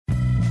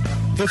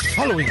The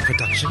following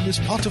production is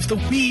part of the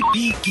We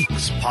Be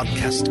Geeks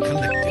podcast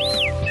collective.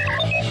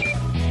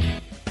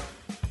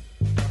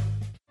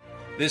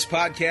 This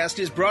podcast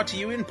is brought to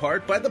you in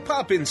part by the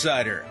Pop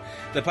Insider.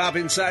 The Pop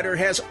Insider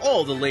has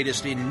all the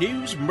latest in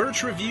news,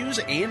 merch reviews,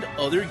 and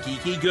other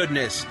geeky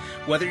goodness.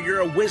 Whether you're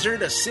a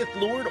wizard, a Sith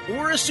Lord,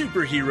 or a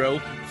superhero,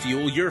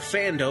 fuel your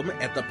fandom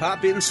at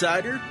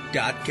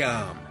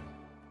thepopinsider.com.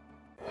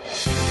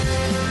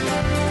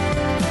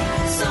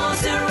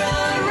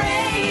 Sorcerer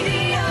Radio.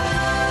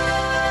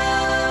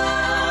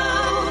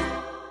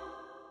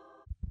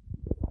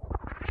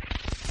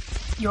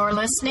 You're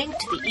listening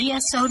to the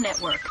ESO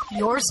Network,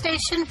 your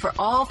station for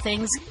all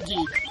things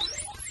geek.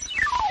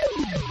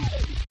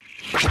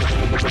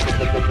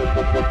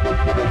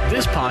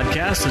 This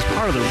podcast is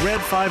part of the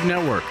Red 5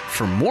 Network.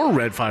 For more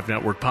Red 5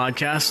 Network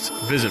podcasts,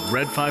 visit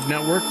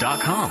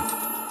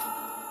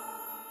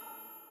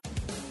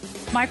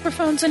red5network.com.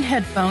 Microphones and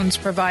headphones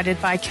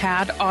provided by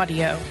CAD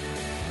Audio.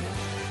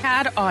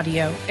 CAD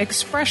Audio,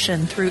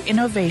 expression through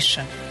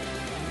innovation.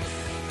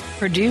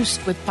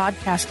 Produced with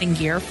podcasting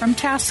gear from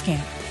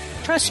Tascam.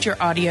 Trust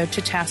your audio to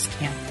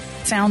Tascam.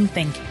 Sound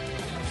thinking.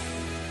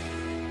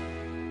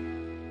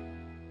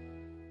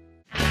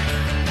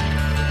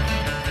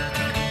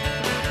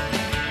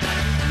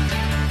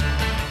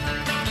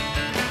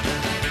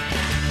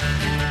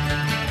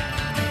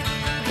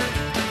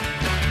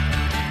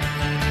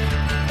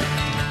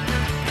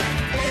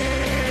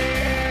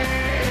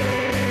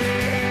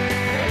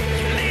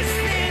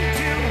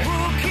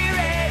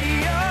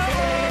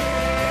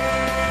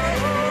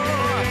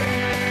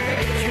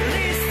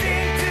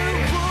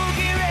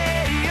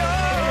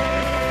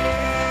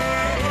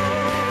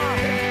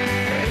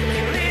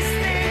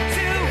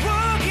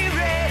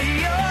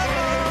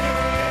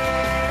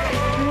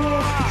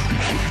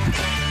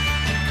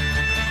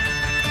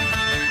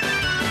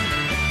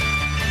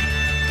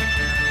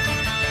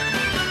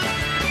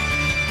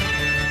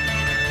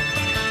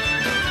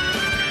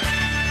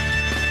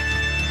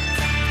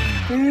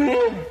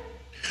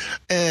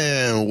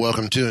 And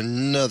welcome to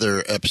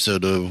another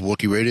episode of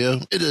Wookiee Radio.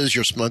 It is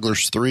your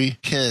Smugglers 3,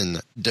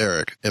 Ken,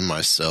 Derek, and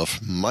myself,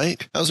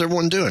 Mike. How's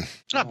everyone doing?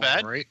 Not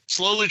bad. Right.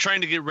 Slowly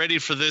trying to get ready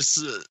for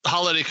this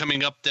holiday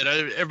coming up that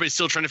everybody's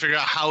still trying to figure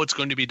out how it's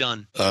going to be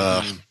done.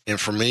 And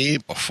for me,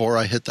 before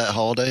I hit that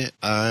holiday,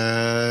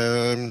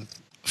 I'm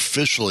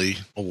officially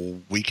a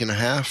week and a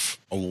half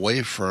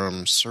away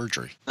from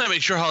surgery. That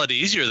makes your holiday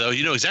easier, though.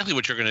 You know exactly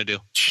what you're going to do.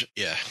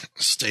 Yeah,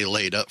 stay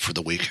laid up for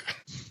the week.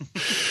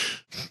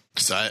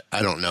 Because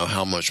I don't know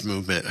how much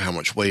movement, how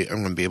much weight I'm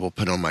going to be able to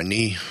put on my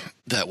knee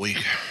that week.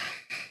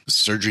 The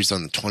surgery's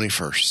on the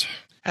 21st.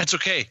 That's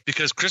okay,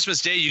 because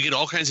Christmas Day, you get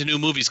all kinds of new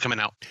movies coming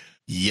out.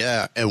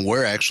 Yeah, and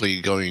we're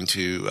actually going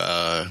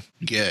to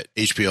get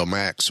HBO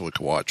Max so we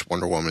can watch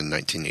Wonder Woman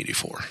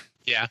 1984.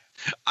 Yeah.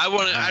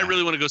 I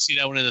really want to go see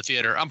that one in the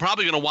theater. I'm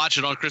probably going to watch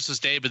it on Christmas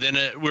Day, but then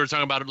we were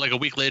talking about it like a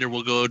week later,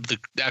 we'll go to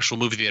the actual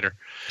movie theater.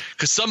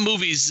 Because some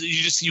movies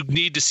you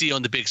need to see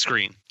on the big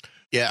screen.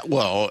 Yeah,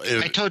 well,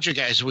 I told you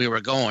guys we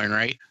were going,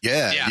 right?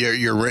 Yeah.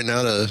 You're renting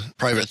out a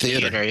private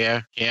theater.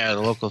 Yeah,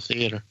 the local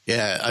theater.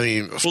 Yeah, I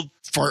mean,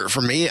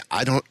 for me,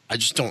 I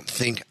just don't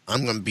think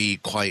I'm going to be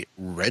quite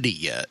ready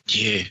yet.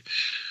 Yeah,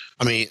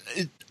 I mean,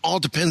 it all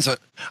depends on.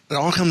 It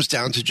all comes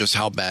down to just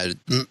how bad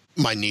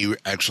my knee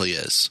actually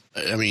is.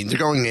 I mean, they're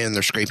going in,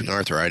 they're scraping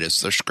arthritis,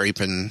 they're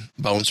scraping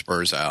bone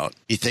spurs out.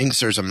 He thinks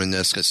there's a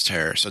meniscus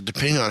tear. So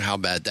depending on how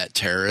bad that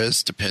tear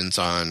is, depends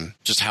on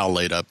just how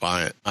laid up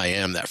I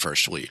am that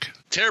first week.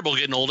 Terrible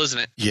getting old, isn't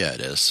it? Yeah,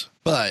 it is.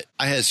 But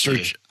I had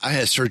surgery. I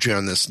had surgery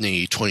on this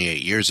knee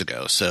 28 years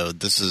ago. So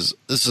this is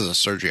a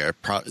surgery.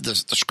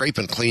 The scrape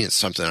and clean is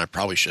something I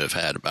probably should have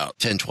had about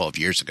 10, 12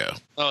 years ago.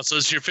 Oh, so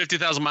it's your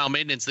 50,000 mile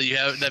maintenance that you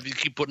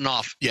keep putting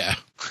off. Yeah,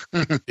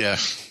 yeah.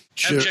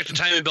 Have them check the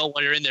timing belt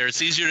while you're in there.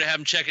 It's easier to have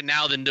them check it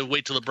now than to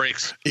wait till it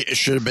breaks. It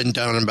should have been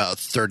done in about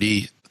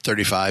 30,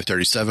 35,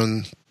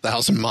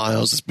 37,000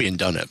 miles. It's being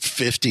done at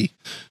 50.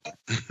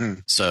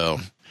 So,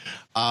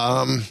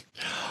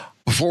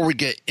 before we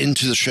get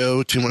into the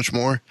show too much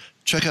more,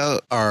 check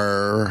out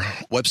our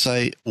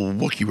website,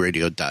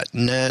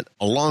 WookieeRadio.net.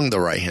 Along the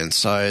right-hand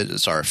side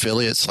is our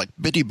affiliates like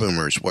Bitty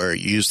Boomers, where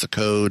you use the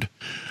code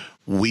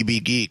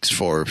WeBeGeeks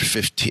for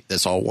 15.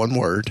 That's all one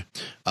word.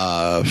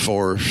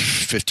 For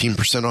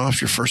 15%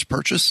 off your first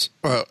purchase.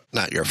 Well,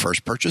 not your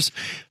first purchase.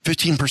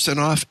 15%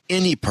 off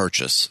any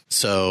purchase.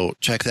 So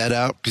check that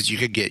out because you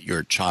could get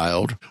your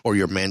child or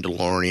your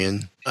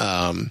Mandalorian,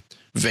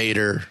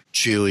 Vader,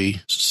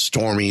 Chewie,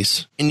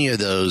 Stormies, any of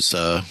those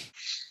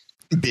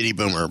Bitty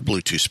Boomer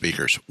Bluetooth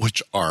speakers,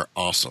 which are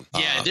awesome.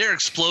 Yeah, they're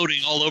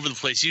exploding all over the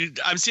place.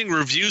 I'm seeing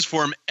reviews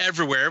for them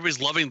everywhere. Everybody's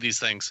loving these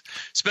things,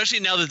 especially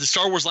now that the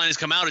Star Wars line has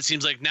come out. It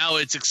seems like now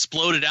it's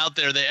exploded out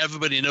there that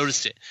everybody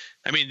noticed it.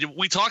 I mean,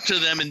 we talked to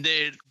them, and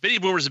Bitty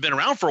Boomers have been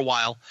around for a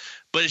while,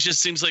 but it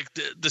just seems like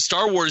the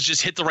Star Wars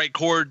just hit the right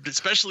chord,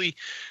 especially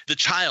the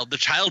child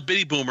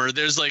Bitty Boomer.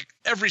 There's like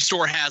every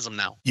store has them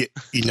now. You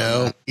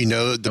know,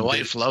 the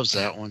wife loves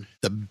that one.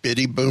 The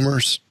Bitty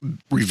Boomers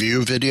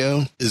review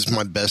video is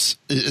my best.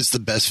 It's the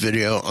best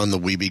video on the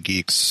Weeby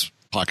Geeks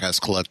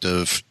Podcast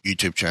Collective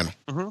YouTube channel.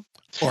 Mm-hmm.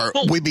 Or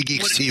Weeby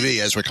Geeks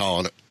TV, as we're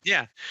calling it.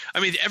 Yeah. I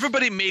mean,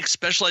 everybody makes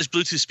specialized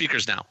Bluetooth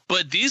speakers now,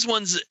 but these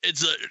ones,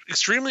 it's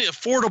extremely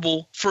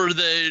affordable for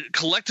the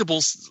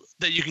collectibles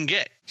that you can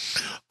get.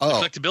 The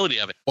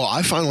collectability of it. Well,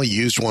 I finally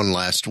used one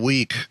last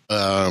week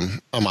on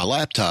my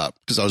laptop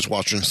because I was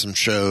watching some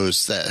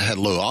shows that had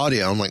low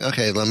audio. I'm like,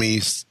 okay, let me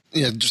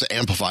just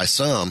amplify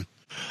some.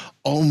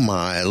 Oh,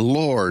 my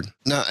Lord.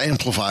 Not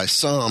amplify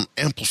some,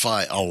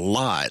 amplify a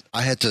lot.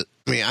 I had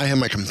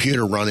my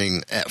computer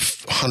running at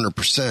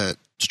 100%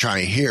 to try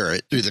and hear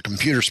it through the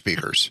computer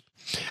speakers.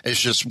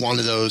 It's just one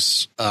of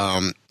those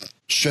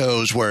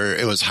shows where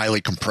it was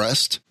highly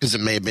compressed because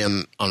it may have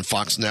been on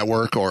Fox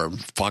Network or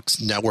Fox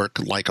Network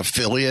like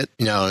affiliate.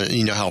 You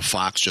know how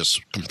Fox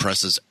just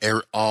compresses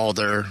all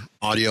their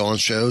audio on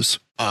shows.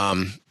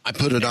 I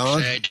put it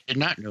on. I did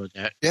not know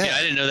that. Yeah,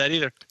 I didn't know that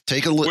either.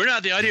 Take a look. We're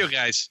not the audio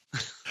guys.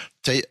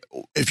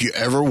 If you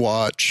ever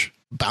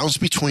bounce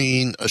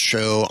between a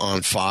show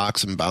on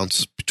Fox and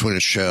bounce between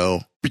a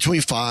show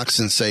between Fox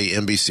and say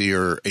NBC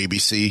or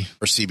ABC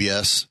or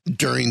CBS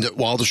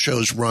while the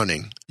show's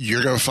running,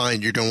 you're going to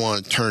find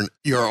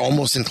you're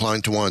almost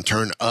inclined to want to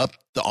turn up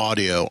the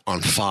audio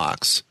on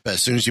Fox. But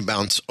as soon as you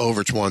bounce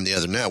over to one of the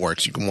other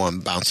networks, you can want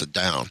to bounce it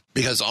down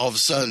because all of a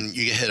sudden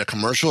you hit a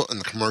commercial and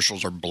the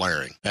commercials are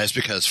blaring. That's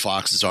because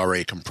Fox is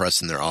already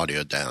compressing their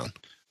audio down.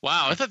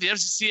 Wow, I thought the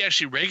FCC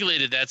actually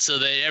regulated that so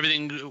that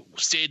everything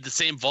stayed the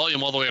same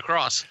volume all the way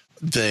across.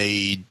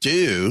 They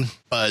do,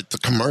 but the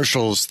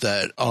commercials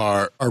that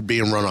are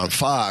being run on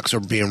Fox are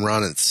being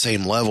run at the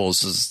same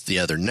levels as the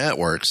other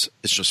networks.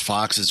 It's just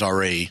Fox is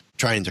already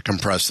trying to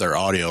compress their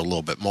audio a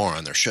little bit more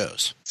on their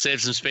shows. Save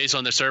some space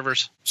on their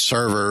servers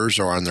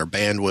or on their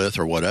bandwidth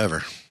or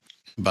whatever.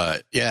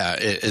 But yeah,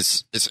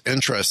 it's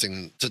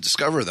interesting to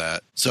discover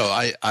that. So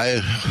I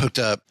hooked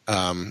up.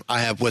 I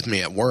have with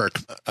me at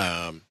work.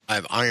 I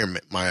have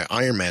my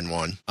Iron Man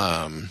one,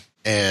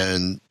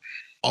 and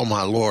oh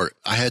my Lord,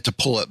 I had to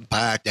pull it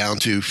back down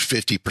to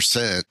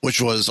 50%, which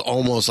was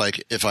almost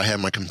like if I had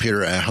my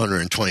computer at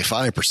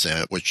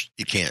 125%, which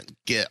you can't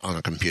get on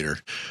a computer.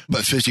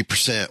 But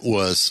 50%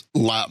 was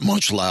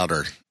much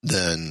louder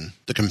than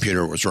the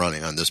computer was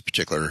running on this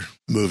particular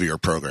movie or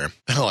program.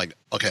 And I'm like,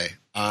 okay.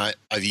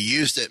 I've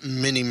used it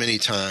many, many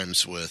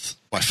times with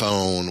my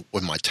phone,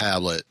 with my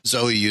tablet.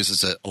 Zoe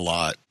uses it a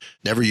lot.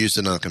 Never used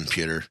it on a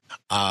computer.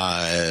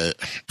 I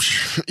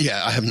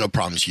have no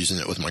problems using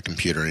it with my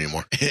computer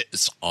anymore.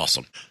 It's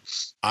awesome.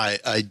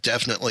 I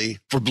definitely,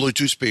 for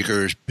Bluetooth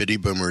speakers, Bitty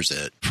Boomer's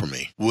it for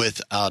me,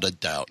 without a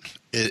doubt.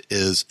 It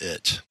is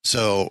it.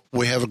 So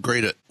we have a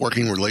great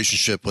working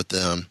relationship with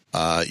them.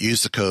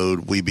 Use the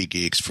code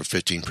WeBeGeeks for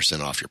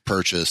 15% off your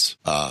purchase.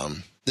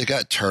 They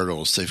got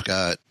Turtles. They've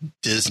got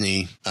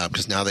Disney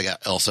because now they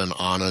got Elsa and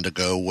Anna to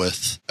go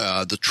with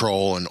the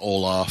Troll and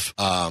Olaf,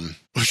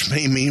 which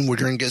may mean we're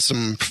going to get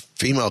some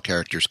female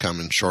characters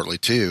coming shortly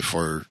too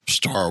for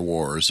Star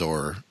Wars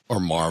or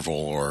Marvel.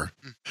 Or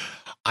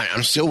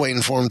I'm still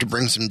waiting for them to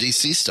bring some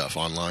DC stuff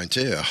online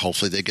too.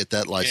 Hopefully they get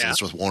that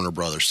license with Warner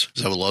Brothers.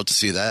 So I would love to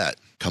see that.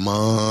 Come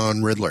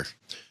on, Riddler.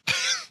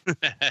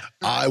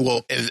 I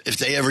will. If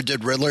they ever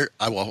did Riddler,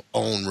 I will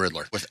own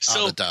Riddler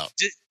without a doubt.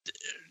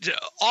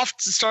 Off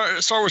the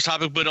Star Wars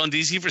topic, but on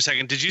DC for a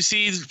second, did you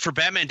see for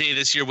Batman Day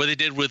this year what they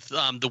did with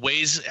the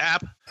Waze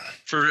app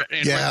for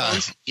Android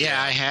phones? Yeah,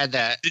 I had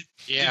that.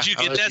 Did you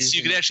get that so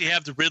you could actually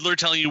have the Riddler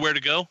telling you where to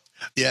go?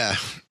 Yeah.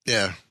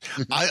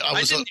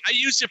 I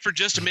used it for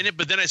just a minute,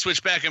 but then I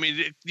switched back. I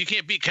mean, you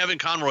can't beat Kevin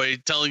Conroy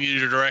telling you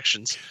your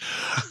directions.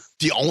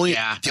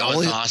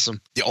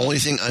 Awesome. The only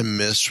thing I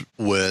missed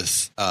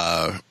with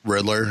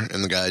Riddler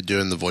and the guy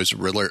doing the voice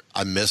of Riddler,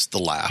 I missed the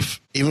laugh.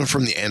 Even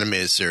from the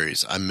animated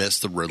series, I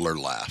missed the Riddler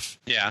laugh.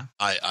 Yeah.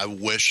 I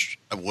wish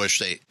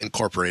they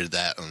incorporated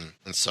that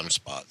in some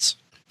spots.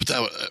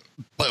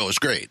 But it was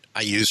great.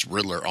 I used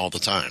Riddler all the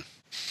time.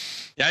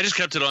 Yeah, I just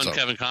kept it on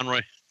Kevin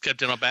Conroy.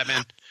 Kept it on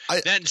Batman.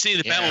 Seeing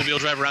the Batmobile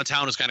drive around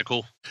town is kind of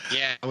cool.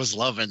 Yeah, I was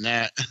loving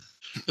that.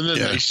 And then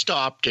they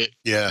stopped it.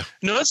 Yeah.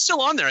 No, it's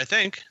still on there, I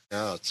think.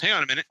 No, hang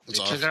on a minute. They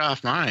took it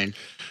off mine.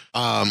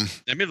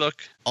 Let me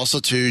look. Also,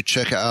 to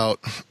check out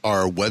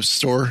our web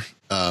store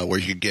where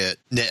you can get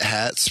knit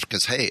hats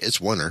because, hey,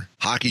 it's winter.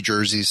 Hockey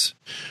jerseys,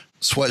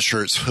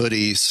 sweatshirts,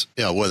 hoodies,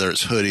 whether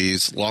it's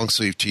hoodies, long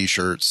sleeve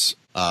T-shirts,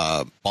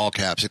 ball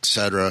caps,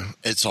 etc.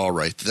 It's all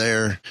right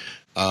there.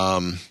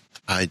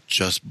 I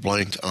just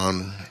blanked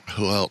on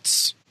who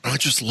else. I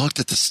just looked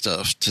at the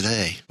stuff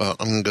today. Well,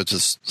 I'm going to go to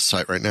the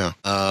site right now.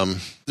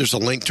 There's a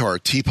link to our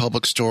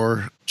TeePublic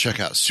store.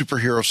 Check out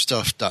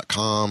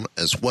superherostuff.com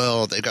as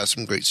well. They've got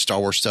some great Star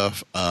Wars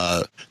stuff.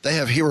 They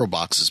have hero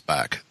boxes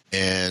back,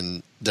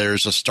 and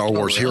there's a Star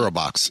Wars hero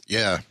box.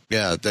 Yeah.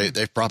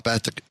 They've brought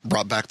back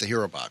the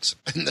hero box,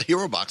 and the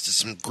hero box is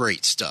some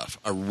great stuff.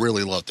 I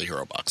really love the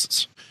hero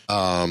boxes.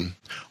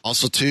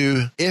 Also,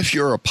 too, if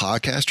you're a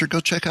podcaster,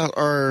 go check out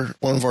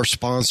one of our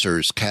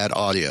sponsors, CAD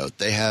Audio.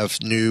 They have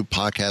new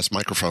podcast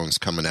microphones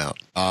coming out.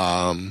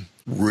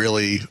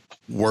 Really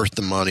worth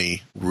the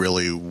money,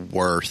 really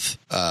worth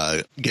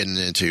getting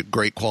into.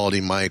 Great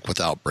quality mic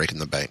without breaking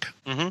the bank.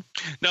 Mm-hmm.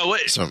 No,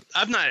 wait. So,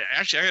 I've not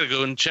actually. I got to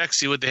go and check,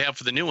 see what they have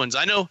for the new ones.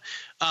 I know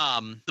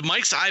the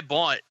mics I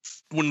bought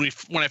when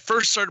I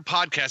first started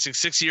podcasting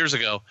 6 years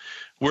ago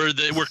were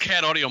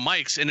CAD audio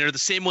mics, and they're the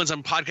same ones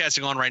I'm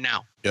podcasting on right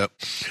now. Yep.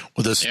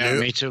 Well,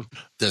 me too.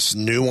 This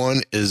new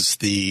one is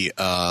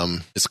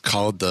it's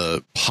called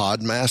the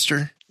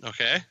Podmaster.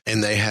 Okay.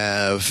 And they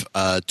have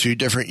 2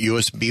 different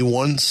USB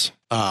ones.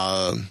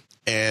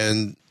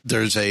 And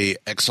there's a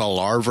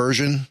XLR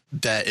version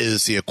that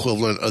is the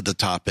equivalent of the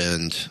top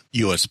end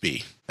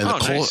USB. And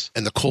nice.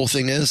 And the cool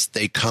thing is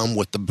they come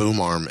with the boom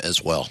arm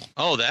as well.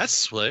 Oh, that's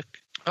slick.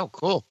 Oh,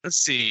 cool. Let's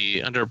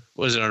see.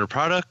 Was it under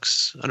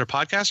products? Under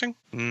podcasting?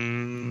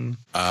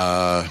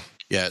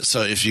 Yeah.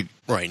 So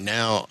right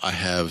now I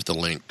have the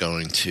link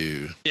going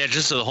to. Yeah,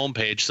 just to the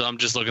homepage. So I'm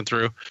just looking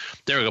through.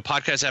 There we go.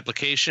 Podcast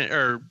application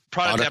or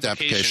product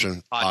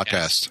application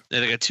podcast.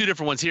 And they got 2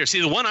 different ones here. See,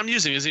 the one I'm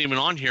using isn't even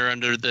on here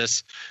under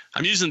this.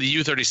 I'm using the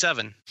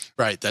U37.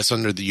 Right. That's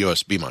under the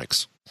USB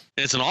mics.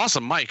 It's an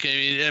awesome mic.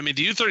 I mean,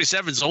 the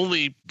U37 is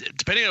only,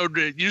 depending on,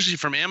 usually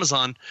from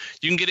Amazon,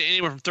 you can get it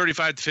anywhere from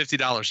 $35 to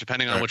 $50,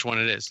 depending on which one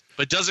it is.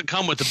 But it doesn't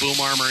come with the boom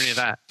arm or any of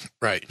that.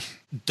 Right.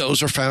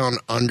 Those are found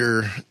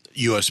under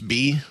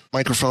USB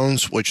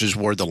microphones, which is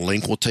where the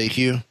link will take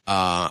you.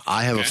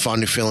 I have a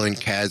funny feeling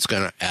CAD's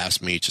going to ask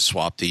me to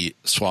swap the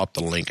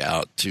link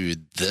out to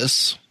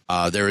this.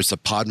 There is the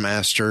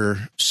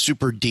Podmaster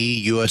Super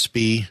D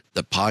USB,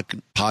 the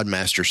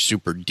Podmaster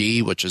Super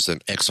D, which is an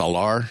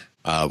XLR,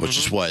 which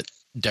is what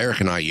Derek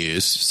and I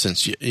use,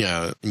 since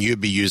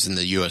you'd be using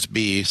the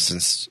USB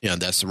since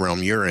that's the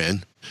realm you're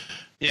in.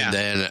 Yeah. And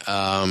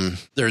then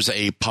there's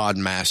a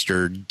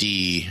Podmaster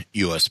D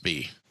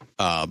USB,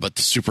 but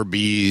the Super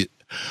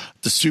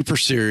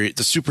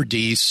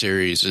D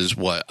series is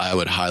what I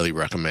would highly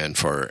recommend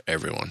for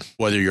everyone,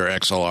 whether you're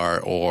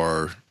XLR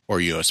or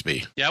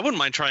USB. Yeah, I wouldn't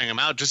mind trying them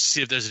out just to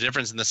see if there's a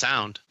difference in the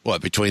sound.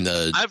 What, between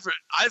the...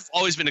 I've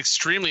always been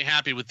extremely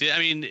happy with it. I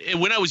mean,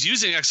 when I was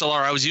using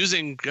XLR, I was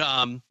using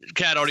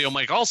CAD audio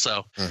mic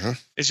also. Mm-hmm.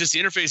 It's just the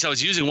interface I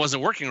was using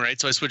wasn't working right,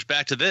 so I switched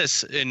back to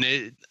this, and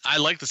I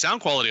like the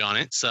sound quality on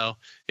it, so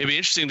it'd be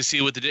interesting to see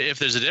if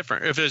there's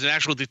an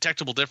actual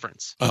detectable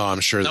difference. Oh,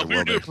 I'm sure there will be.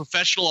 Now, if we were doing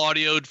professional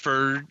audio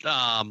for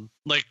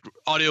like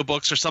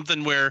audiobooks or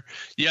something where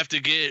you have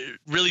to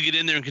really get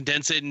in there and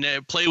condense it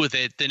and play with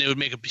it, then it would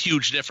make a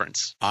huge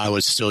difference. I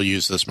would still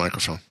use this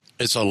microphone.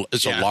 It's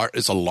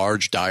a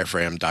large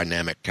diaphragm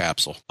dynamic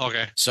capsule.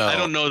 Okay. So I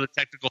don't know the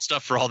technical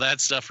stuff for all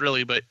that stuff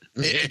really, but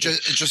it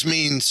just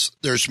means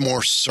there's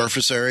more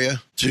surface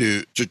area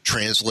to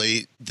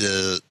translate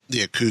the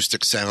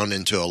acoustic sound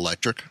into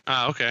electric.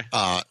 Ah, okay.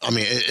 I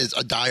mean, it's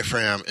a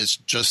diaphragm. It's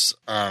just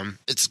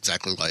it's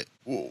exactly like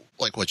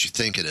what you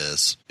think it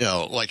is.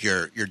 Like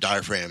your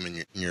diaphragm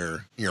in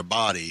your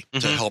body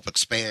to help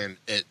expand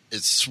it.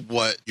 It's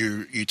what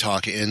you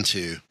talk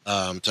into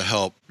to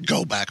help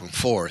go back and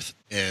forth.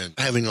 And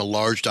having a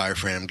large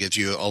diaphragm gives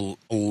you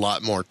a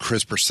lot more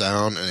crisper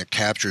sound, and it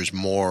captures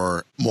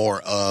more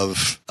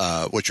of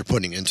what you're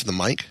putting into the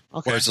mic.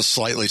 Okay. Whereas a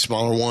slightly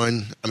smaller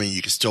one, I mean,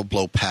 you can still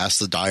blow past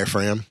the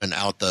diaphragm and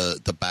out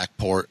the back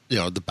port,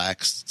 the back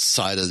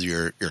side of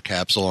your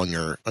capsule on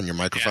your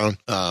microphone.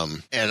 Yeah.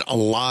 And a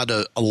lot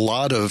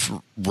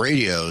of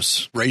radio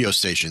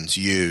stations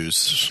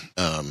use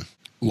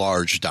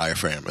large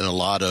diaphragm, and a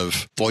lot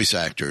of voice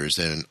actors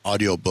and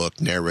audiobook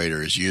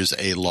narrators use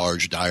a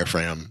large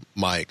diaphragm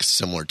mic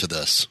similar to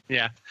this.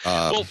 Yeah.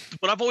 Well,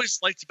 what I've always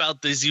liked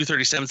about these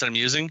U37s that I'm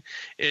using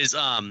is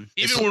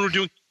even when we're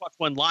doing Watch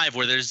One Live,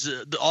 where there's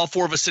all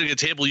 4 of us sitting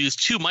at a table, use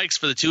 2 mics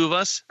for the 2 of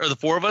us or the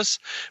 4 of us.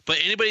 But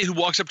anybody who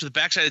walks up to the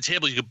backside of the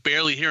table, you can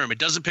barely hear them. It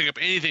doesn't pick up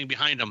anything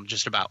behind them,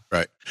 just about.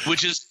 Right.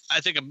 Which is,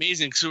 I think,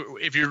 amazing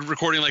if you're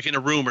recording like in a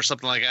room or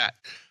something like that.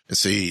 And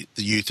see,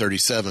 the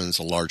U37 is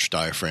a large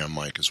diaphragm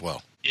mic as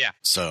well. Yeah.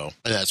 So,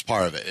 and that's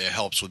part of it. It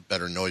helps with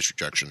better noise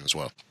rejection as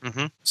well.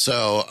 Mm-hmm.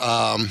 So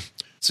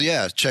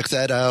yeah, check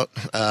that out.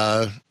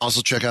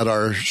 Also check out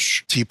our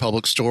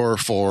TeePublic store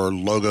for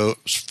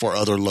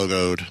other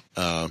logoed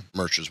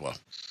merch as well.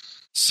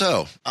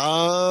 So,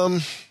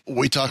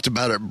 we talked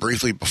about it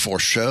briefly before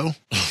show.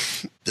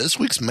 This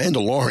week's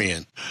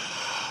Mandalorian.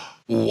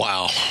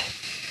 Wow.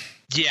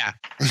 Yeah.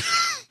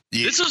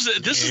 Yeah. This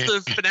is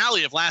the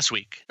finale of last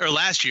week or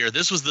last year.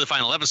 This was the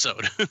final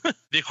episode,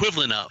 the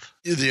equivalent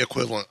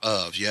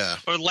of. Yeah.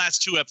 Or the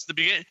last 2 episodes. The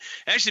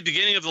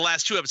beginning of the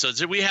last 2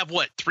 episodes. We have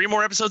 3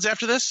 more episodes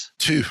after this?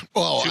 2.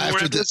 Well, 2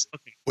 after this,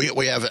 okay.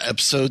 we have an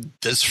episode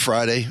this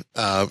Friday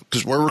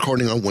because we're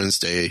recording on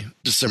Wednesday,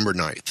 December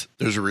 9th.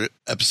 There's an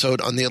episode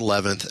on the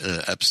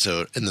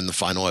 11th and then the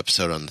final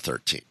episode on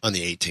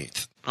the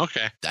 18th.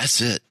 Okay,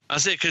 that's it. I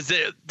say because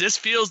this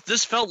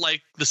felt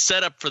like the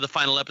setup for the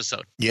final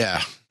episode.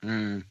 Yeah,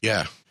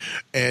 yeah,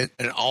 and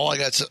all I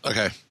got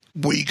to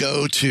we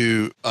go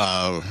to.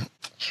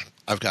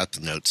 I've got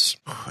the notes.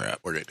 Crap,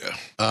 where'd it go?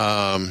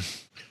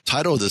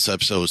 Title of this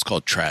episode is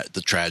called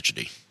 "The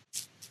Tragedy."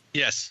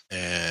 Yes.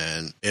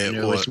 And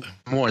it was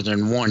more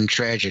than one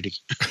tragedy.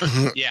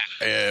 Yeah.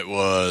 It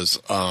was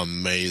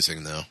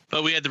amazing, though.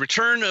 But we had the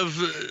return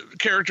of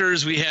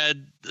characters. We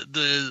had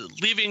the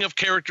leaving of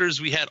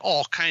characters. We had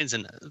all kinds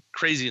of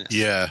craziness.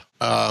 Yeah.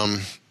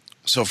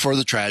 So for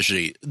the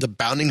tragedy, the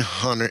bounty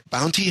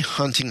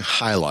hunting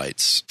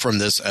highlights from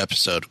this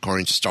episode,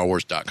 according to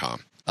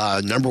StarWars.com.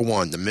 Number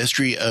one, the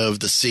mystery of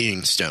the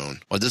Seeing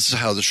Stone. Well, this is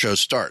how the show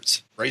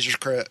starts. Razor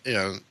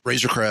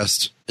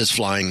Crest is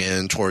flying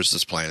in towards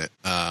this planet.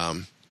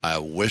 I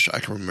wish I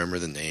could remember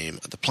the name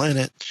of the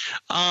planet.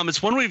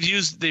 It's one they've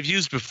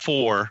used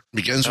before.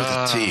 Begins with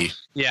a T.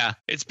 Yeah,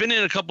 it's been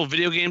in a couple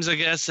video games, I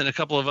guess, and a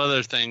couple of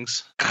other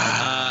things.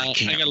 I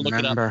gotta look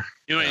it up.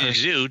 You know what you need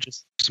to do?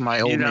 Just it's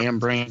my old man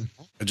brain.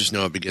 I just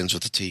know it begins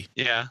with a T.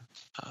 Yeah.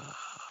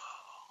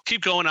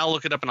 Keep going. I'll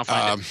look it up and I'll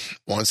find it.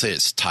 I want to say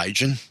it's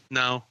Tygen.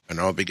 No. I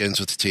know it begins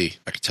with a T.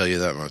 I can tell you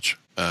that much.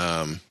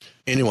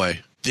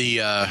 Anyway,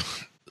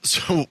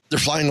 so they're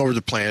flying over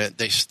the planet.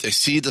 They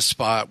see the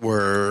spot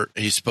where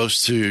he's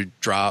supposed to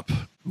drop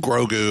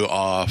Grogu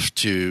off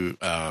to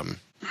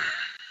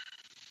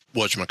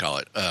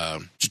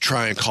to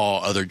try and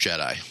call other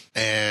Jedi.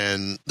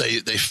 And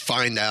they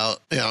find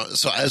out,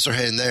 so as they're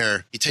heading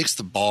there, he takes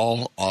the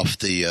ball off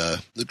the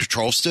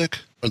control stick,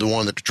 or the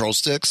one of the control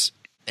sticks,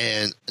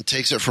 and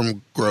takes it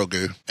from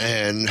Grogu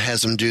and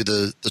has him do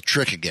the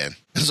trick again.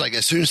 It's like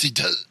as soon as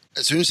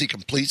he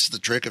completes the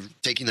trick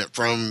of taking it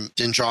from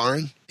Din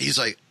Djarin, he's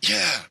like,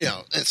 yeah,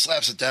 and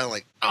slaps it down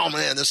like, oh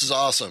man, this is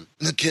awesome.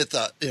 And the kid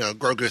thought,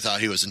 Grogu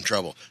thought he was in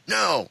trouble.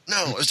 No,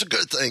 it's a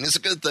good thing. It's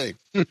a good thing.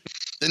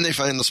 Then they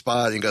find the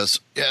spot and he goes,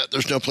 yeah,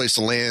 there's no place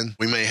to land.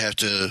 We may have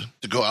to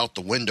go out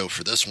the window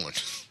for this one.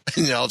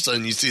 And all of a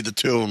sudden you see the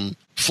two of them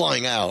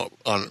flying out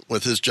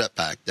with his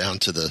jetpack down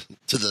to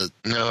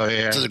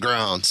the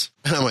grounds.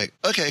 And I'm like,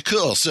 okay,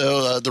 cool.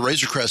 So the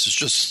Razor Crest is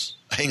just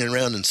hanging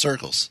around in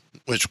circles,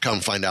 which we'll come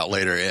find out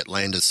later. It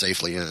landed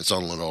safely in its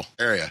own little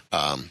area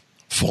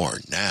for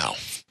now.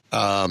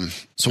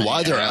 So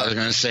why they're I was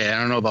going to say,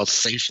 I don't know about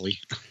safely.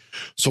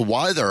 So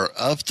while they're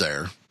up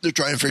there, they're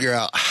trying to figure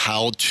out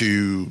how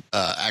to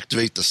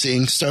activate the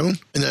Seeing Stone.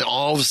 And then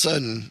all of a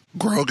sudden,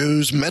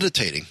 Grogu's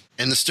meditating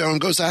and the stone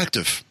goes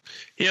active.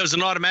 Yeah, it was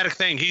an automatic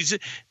thing.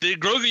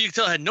 Grogu, you could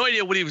tell, had no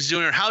idea what he was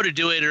doing or how to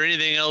do it or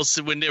anything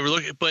else when they were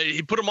looking. But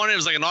he put him on. It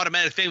was like an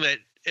automatic thing that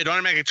it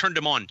automatically turned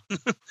him on.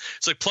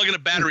 It's like plugging a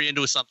battery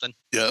into something.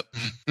 Yep.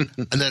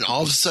 And then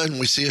all of a sudden,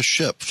 we see a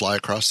ship fly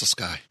across the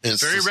sky. And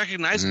it's very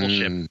recognizable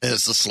ship. And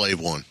it's the Slave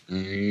One.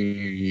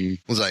 I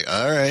was like,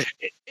 all right.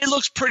 It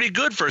looks pretty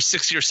good for a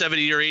 60 or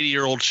 70 or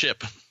 80-year-old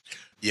ship.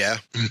 Yeah.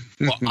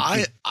 Well,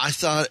 I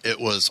thought it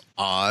was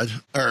odd,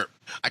 or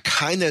I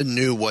kind of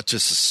knew what to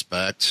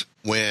suspect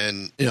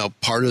when,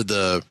 part of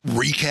the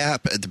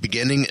recap at the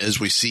beginning is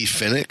we see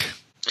Fennec.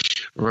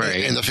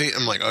 Right. And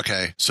I'm like,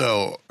 okay,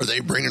 so are they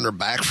bringing her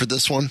back for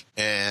this one?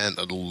 And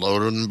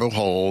lo and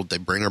behold, they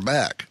bring her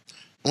back.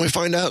 And we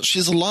find out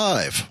she's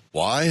alive.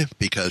 Why?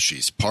 Because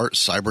she's part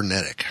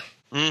cybernetic.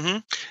 Mm-hmm.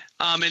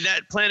 And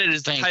that planet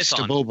is Thanks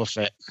Tython. to Boba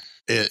Fett.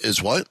 It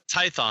is what?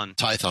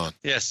 Tython.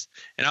 Yes.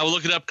 And I will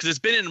look it up because it's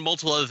been in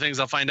multiple other things.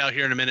 I'll find out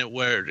here in a minute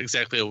where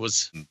exactly it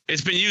was.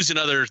 It's been used in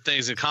other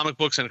things, in comic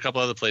books and a couple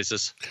other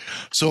places.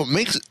 So it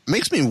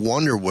makes me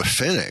wonder with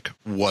Fennec,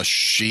 was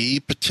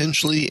she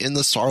potentially in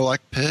the Sarlacc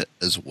pit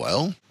as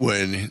well?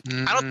 I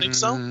don't think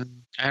so.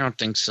 I don't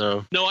think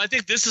so. No, I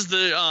think this is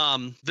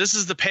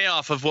the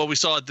payoff of what we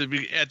saw at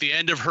the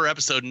end of her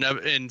episode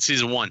in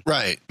season 1.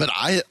 Right. But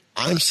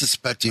I'm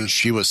suspecting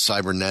she was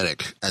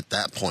cybernetic at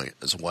that point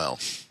as well.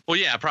 Well,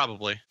 yeah,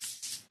 probably.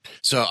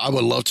 So I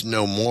would love to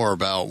know more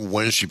about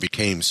when she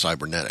became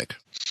cybernetic.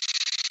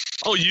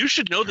 Oh, you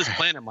should know this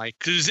planet, Mike,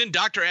 because it's in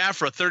Dr.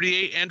 Aphra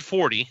 38 and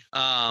 40. It's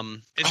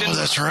in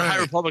that's right. High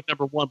Republic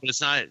number 1, but it's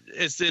not.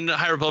 It's in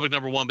High Republic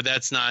number 1 but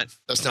that's not.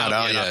 That's not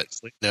out yet.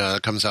 Obviously. No,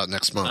 that comes out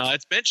next month.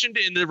 It's mentioned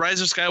in the Rise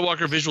of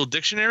Skywalker Visual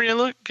Dictionary,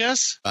 I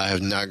guess. I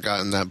have not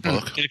gotten that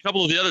book. In a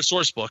couple of the other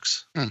source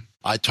books.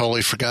 I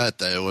totally forgot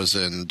that it was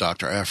in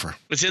Dr. Aphra.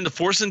 It's in the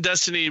Force and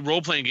Destiny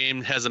role-playing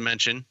game, has a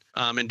mention.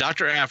 In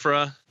Dr.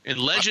 Aphra. In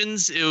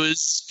Legends, it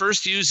was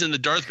first used in the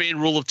Darth Bane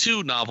Rule of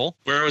Two novel,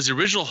 where it was the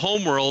original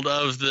homeworld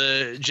of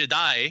the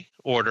Jedi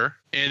Order,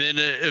 and then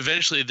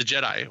eventually the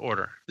Jedi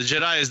Order. The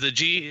Jedi is the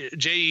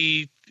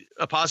J-E-D-A-I-I,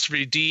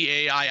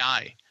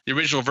 the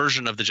original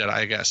version of the Jedi,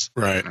 I guess.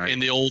 Right. In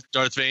the old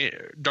Darth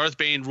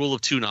Bane Rule of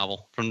Two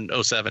novel from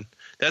 2007.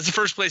 That's the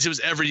first place it was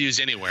ever used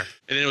anywhere.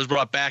 And then it was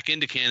brought back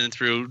into canon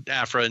through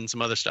Aphra and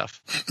some other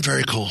stuff.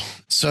 Very cool.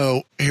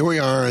 So here we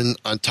are on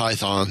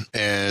Tython,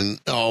 and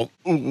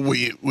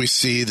we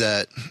see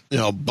that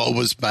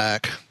Boba's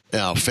back.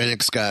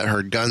 Fennec's got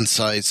her gun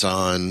sights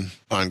on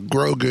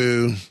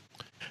Grogu,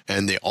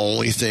 and the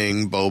only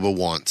thing Boba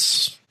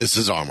wants is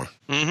his armor.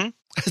 Mm-hmm.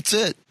 That's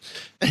it.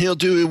 And he'll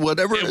do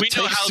whatever it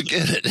takes to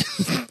get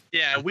it.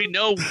 Yeah, we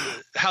know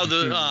how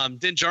the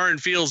Din Djarin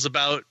feels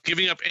about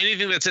giving up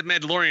anything that's a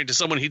Mandalorian to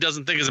someone he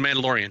doesn't think is a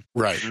Mandalorian.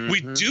 Right. Mm-hmm.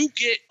 We do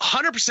get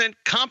 100%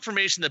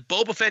 confirmation that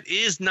Boba Fett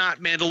is not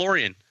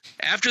Mandalorian.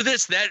 After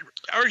this, that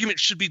argument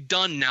should be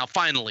done now,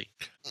 finally.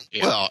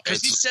 Well,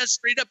 Because he says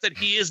straight up that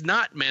he is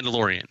not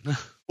Mandalorian.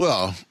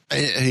 Well,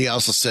 and he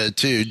also said,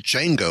 too,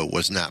 Jango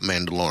was not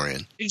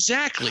Mandalorian.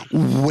 Exactly.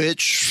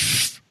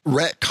 Which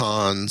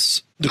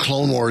retcons the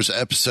Clone Wars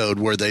episode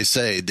where they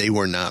say they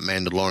were not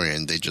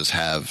Mandalorian. They just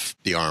have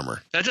the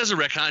armor. That doesn't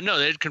retcon. No,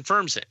 it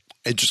confirms it.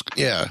 It just,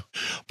 yeah.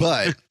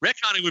 But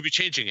Retconning would be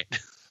changing it.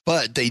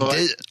 But they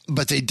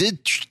did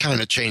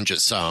kind of change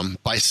it some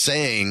by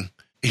saying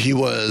he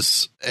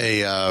was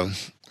that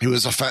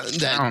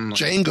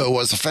Jango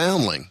was a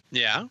foundling.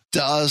 Yeah.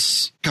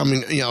 Thus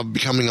becoming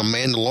a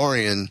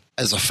Mandalorian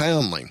as a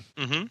foundling,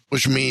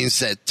 which means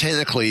that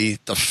technically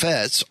the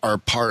Fets are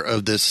part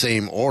of the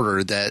same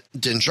order that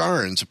Din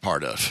Djarin's a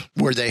part of,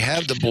 where they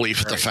have the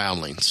belief of the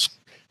foundlings.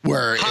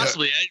 Where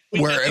possibly,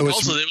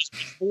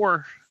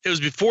 it was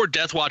before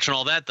Death Watch and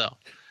all that, though.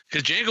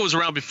 Because Jango was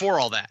around before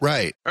all that,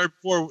 right? Or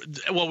before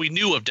what we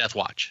knew of Death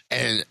Watch,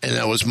 and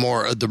that was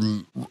more of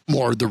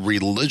the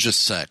religious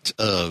sect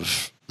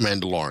of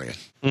Mandalorian,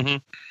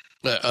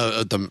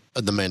 of the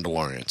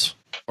Mandalorians,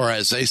 or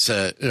as they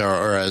said,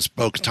 or as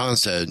Bo-Katan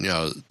said,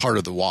 part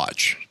of the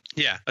Watch.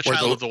 Yeah, a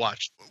child of the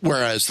Watch.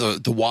 Whereas the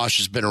Watch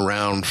has been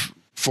around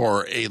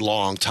for a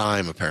long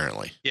time,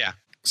 apparently. Yeah.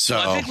 So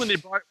I think when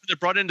they're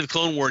brought into the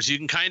Clone Wars, you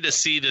can kind of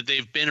see that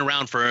they've been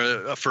around for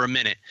a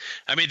minute.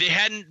 I mean,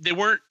 they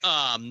weren't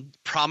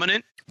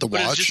prominent. The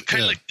Watch, it's just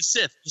kind of like the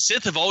Sith. The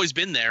Sith have always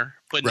been there,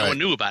 but no one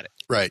knew about it.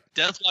 Right.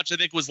 Death Watch, I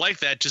think, was like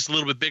that, just a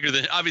little bit bigger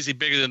than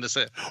the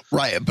Sith.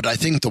 Right, but I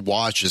think the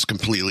Watch is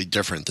completely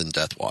different than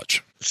Death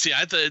Watch. See,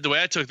 the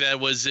way I took that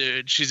was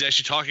she's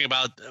actually talking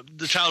about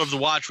the child of the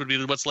Watch would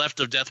be what's left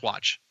of Death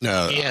Watch.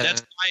 No, yeah,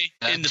 that's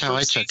why in the how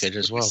first I took it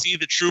as well. We see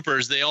the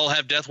troopers; they all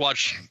have Death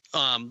Watch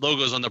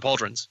logos on their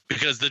pauldrons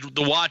because the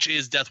Watch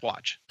is Death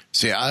Watch.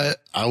 See, I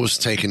was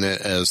taking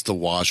it as the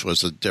Watch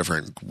was a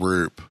different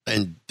group,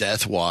 and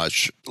Death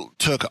Watch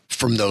took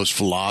from those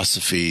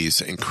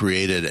philosophies and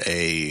created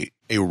a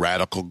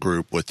radical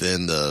group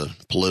within the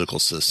political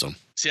system.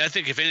 See, I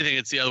think if anything,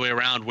 it's the other way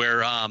around,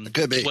 where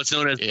could be. what's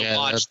known as the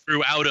Watch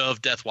grew out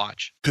of Death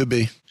Watch. Could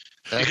be.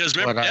 Because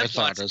remember, Death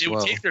Watch, they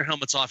would take their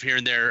helmets off here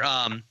and there.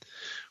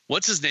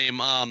 What's his name?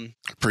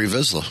 Pre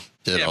Vizsla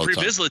did all the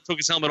time. Pre Vizsla took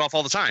his helmet off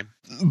all the time.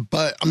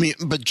 But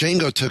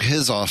Jango took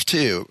his off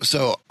too.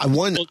 So I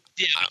wonder. Well,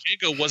 yeah,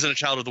 Jango wasn't a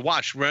child of the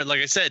Watch. Right? Like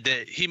I said,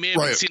 he may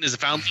have been seen as a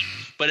foundling,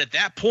 but at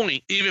that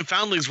point, even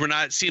foundlings were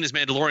not seen as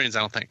Mandalorians. I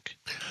don't think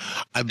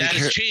that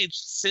has changed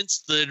since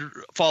the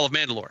fall of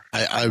Mandalore.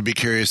 I would be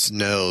curious to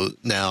know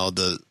now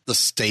the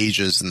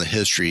stages in the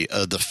history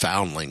of the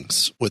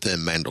foundlings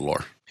within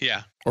Mandalore.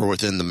 Yeah. Or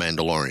within the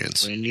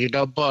Mandalorians. We need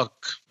a book.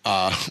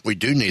 We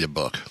do need a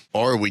book,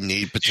 or we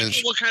need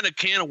potential. What kind of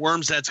can of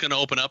worms that's going to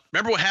open up?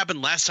 Remember what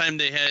happened last time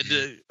they had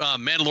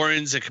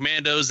Mandalorians and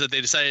Commandos that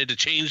they decided to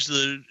change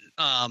the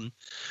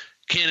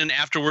canon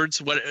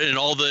afterwards? And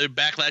all the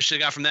backlash they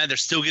got from that, they're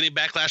still getting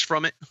backlash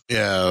from it.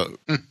 Yeah.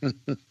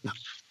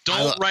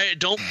 Don't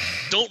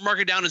mark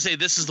it down and say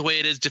this is the way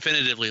it is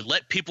definitively.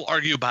 Let people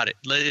argue about it,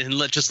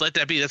 just let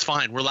that be. That's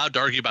fine. We're allowed to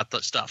argue about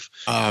that stuff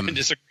and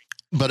disagree.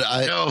 But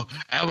I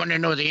want to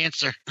know the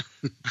answer.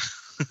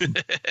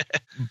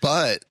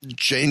 But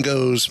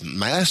Jango's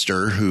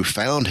master, who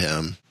found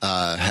him,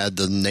 had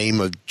the name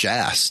of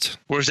Jast.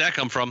 Where's that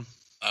come from?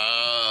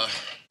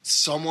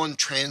 Someone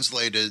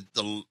translated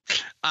the.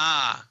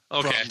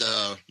 Okay.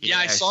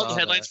 I saw the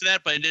headlines for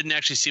that, but I didn't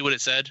actually see what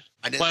it said.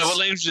 What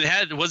language it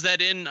had? Was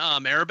that in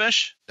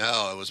Arabish?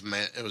 No, it was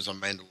a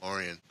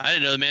Mandalorian. I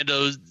didn't know the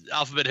Mando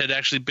alphabet had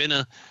actually been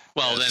a.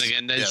 Well, then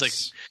again, it's like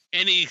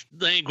any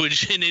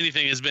language in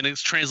anything has been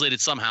translated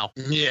somehow.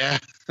 Yeah.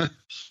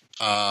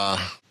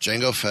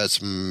 Jango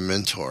Fett's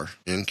mentor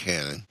in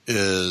canon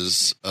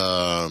is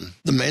the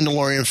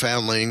Mandalorian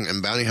foundling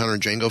and bounty hunter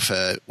Jango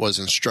Fett was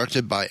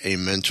instructed by a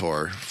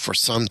mentor for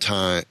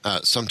sometime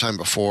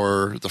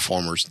before the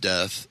former's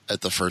death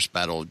at the first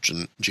battle of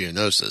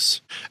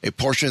Geonosis. A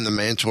portion of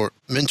the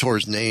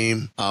mentor's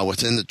name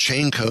within the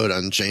chain code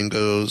on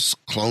Jango's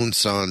clone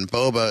son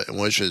Boba,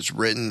 which is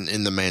written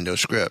in the Mando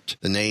script.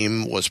 The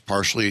name was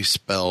partially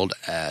spelled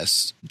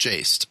as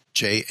Jaste,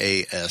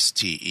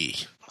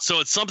 Jaste. So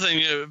it's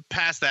something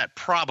past that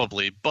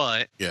probably,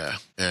 but... Yeah,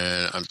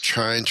 and I'm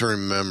trying to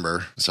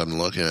remember, so I'm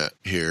looking at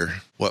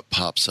here, what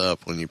pops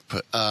up when you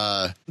put...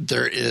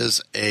 there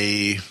is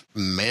a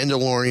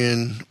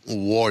Mandalorian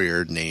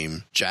warrior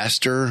named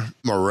Jaster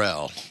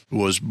Morel, who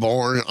was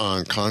born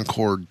on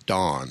Concord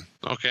Dawn.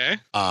 Okay.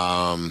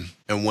 And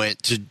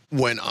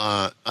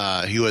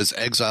he was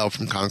exiled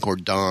from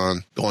Concord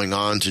Dawn, going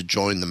on to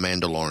join the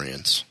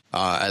Mandalorians.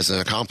 As an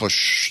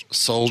accomplished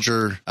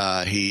soldier,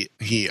 he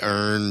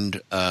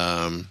earned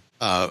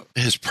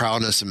his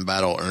prowess in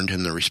battle earned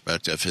him the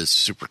respect of his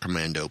super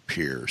commando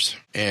peers,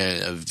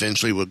 and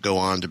eventually would go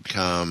on to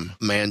become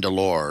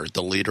Mandalore,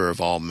 the leader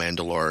of all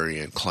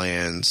Mandalorian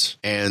clans,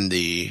 and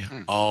the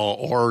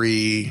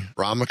Al-Ori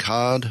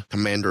Ramakad,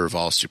 commander of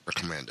all super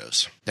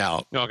commandos.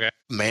 Now,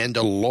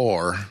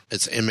 Mandalore,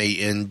 it's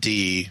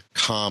M-A-N-D,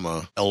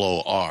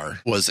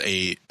 L-O-R, was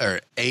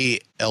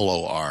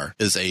A-L-O-R,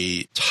 is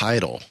a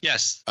title.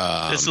 Yes.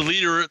 It's the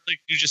leader, like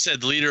you just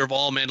said, the leader of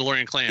all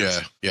Mandalorian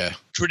clans. Yeah.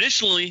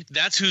 Traditionally,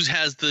 that's who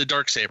has the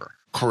Darksaber.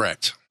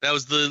 Correct. That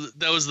was the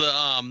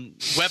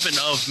weapon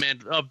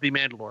of the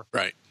Mandalore.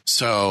 Right.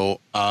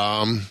 So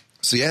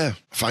yeah,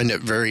 I find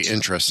it very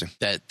interesting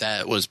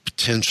that was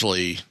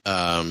potentially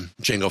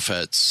Jango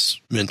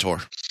Fett's mentor.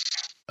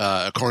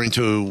 According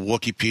to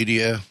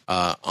Wikipedia,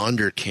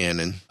 under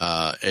canon,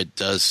 it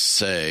does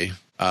say,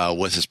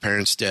 with his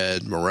parents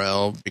dead,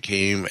 Morrell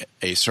became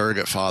a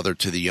surrogate father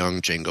to the young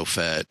Jango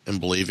Fett,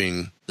 and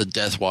believing the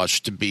Death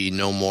Watch to be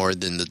no more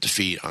than their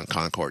defeat on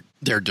Concord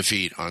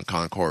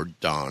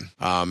Dawn.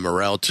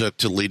 Morrell took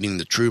to leading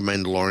the true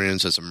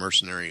Mandalorians as a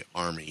mercenary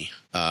army.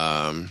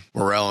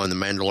 Morrell and the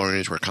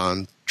Mandalorians were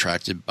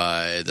contracted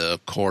by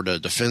the Corda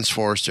Defense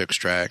Force to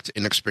extract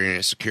an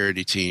inexperienced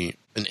security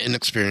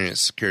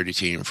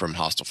team from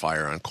hostile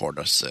fire on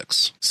Corda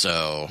 6.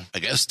 So I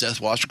guess Death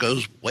Watch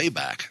goes way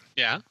back.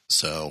 Yeah.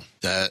 So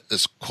that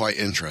is quite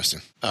interesting.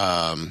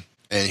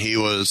 And he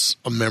was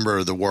a member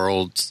of the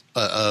world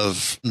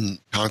of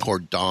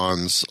Concord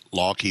Dawn's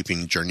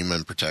law-keeping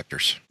journeyman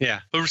protectors. Yeah,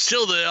 but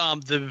still,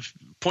 the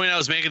point I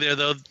was making there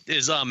though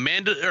is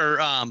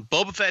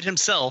Boba Fett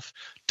himself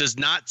does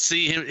not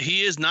see him.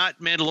 He is not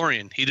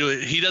Mandalorian.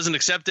 He doesn't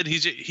accept it.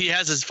 He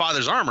has his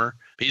father's armor,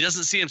 but he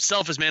doesn't see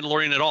himself as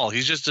Mandalorian at all.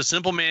 He's just a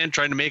simple man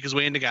trying to make his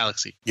way in the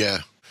galaxy. Yeah.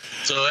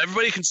 So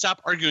everybody can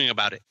stop arguing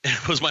about it.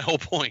 Was my whole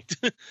point.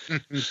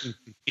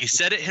 He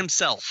said it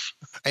himself.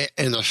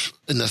 And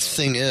the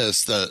thing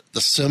is, the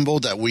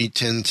symbol that we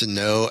tend to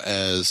know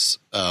as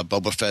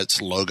Boba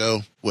Fett's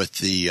logo with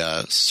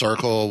the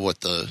circle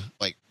with the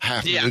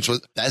half moons,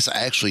 that's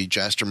actually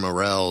Jaster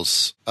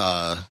Morrell's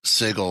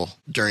sigil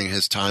during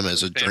his time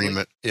as a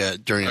journeyman. Yeah,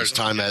 during his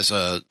time as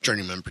a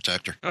journeyman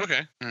protector.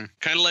 Okay, kind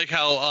of like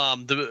how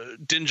the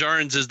Din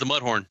Djarin's is the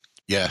Mudhorn.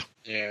 Yeah.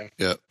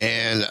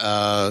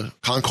 And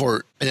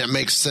Concord, and it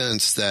makes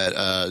sense that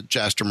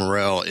Jaster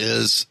Morrell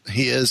is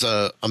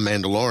a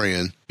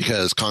Mandalorian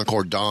because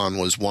Concord Dawn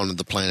was one of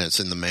the planets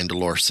in the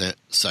Mandalore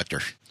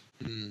sector.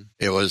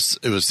 It was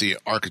the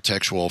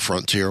architectural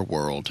frontier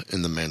world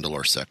in the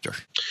Mandalore sector.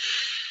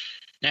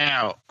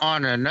 Now,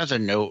 on another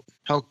note,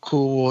 how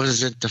cool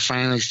was it to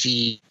finally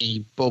see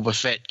Boba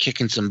Fett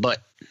kicking some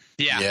butt?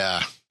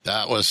 Yeah.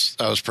 That was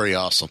pretty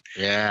awesome.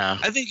 Yeah.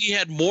 I think he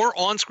had more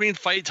on-screen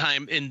fight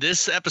time in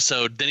this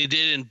episode than he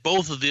did in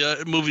both of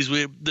the movies,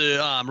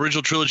 the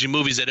original trilogy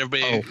movies that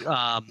everybody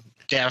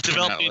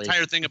developed the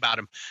entire thing about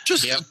him.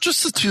 Just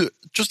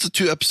the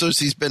two episodes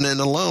he's been in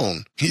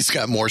alone, he's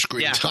got more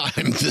screen time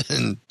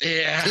than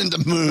in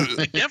the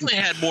movie. He definitely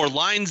had more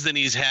lines than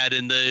he's had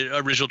in the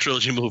original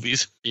trilogy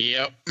movies.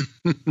 Yep.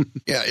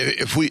 Yeah,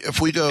 if we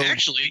go,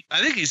 actually,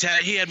 I think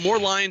he had more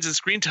lines and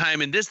screen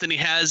time in this than he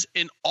has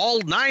in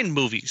all 9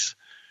 movies.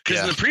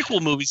 Because in the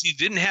prequel movies, he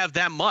didn't have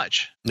that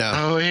much. No.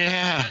 Oh,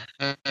 yeah.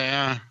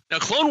 Yeah. Now,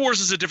 Clone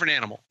Wars is a different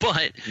animal.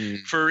 But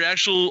for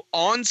actual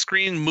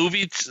on-screen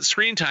movie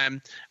screen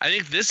time, I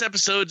think this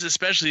episode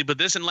especially, but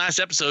this and last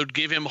episode,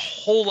 gave him a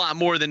whole lot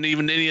more than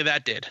even any of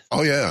that did.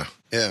 Oh, yeah.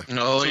 Yeah.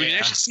 Oh, so we can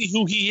actually see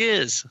who he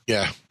is.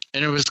 Yeah.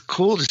 And it was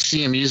cool to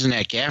see him using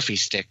that gaffy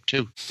stick,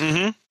 too.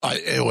 Mm-hmm.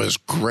 It was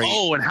great.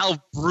 Oh, and how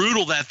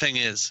brutal that thing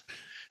is.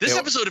 This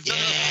episode of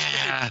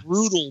a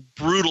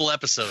brutal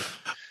episode.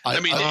 I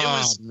mean, it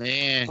was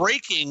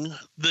breaking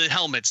the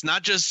helmets,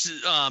 not just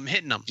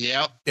hitting them.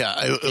 Yep.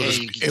 Yeah,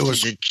 it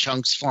was the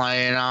chunks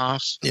flying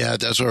off. Yeah,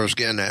 that's what I was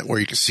getting at, where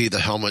you can see the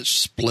helmet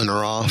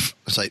splinter off.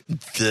 It's like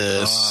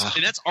this.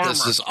 And that's armor.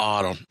 This is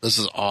autumn. This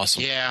is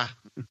awesome. Yeah.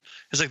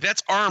 It's like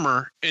that's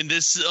armor, and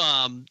this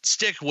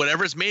stick,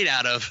 whatever it's made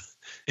out of,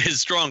 is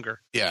stronger.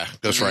 Yeah,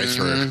 goes right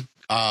through.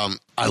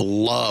 I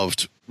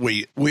loved.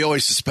 We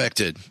always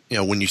suspected,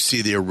 when you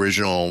see the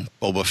original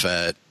Boba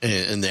Fett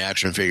in the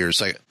action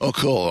figures, like, oh,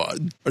 cool.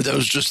 Are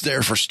those just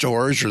there for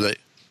storage, or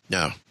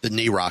no? The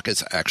knee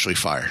rockets actually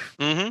fire.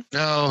 Mm-hmm.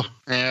 Oh,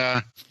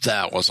 yeah.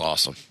 That was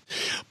awesome.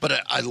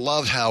 But I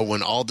love how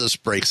when all this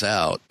breaks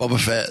out, Boba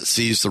Fett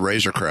sees the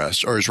Razor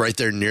Crest, or is right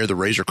there near the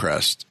Razor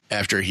Crest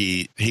after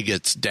he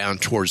gets down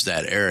towards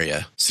that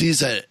area, sees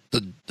that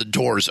the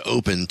doors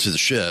open to the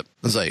ship.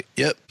 It's like,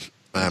 yep,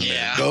 I'm going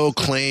to go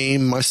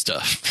claim my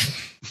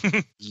stuff.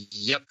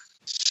 Yep.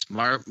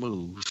 Smart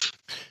move.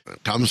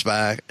 Comes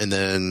back, and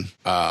then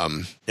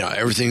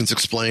everything's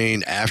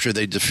explained after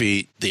they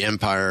defeat the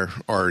Empire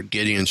or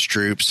Gideon's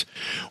troops,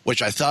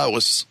 which I thought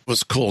was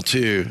cool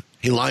too.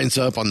 He lines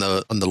up on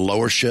the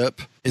lower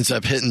ship, ends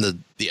up hitting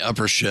the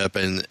upper ship,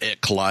 and it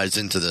collides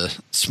into the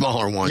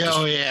smaller one.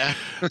 Oh yeah.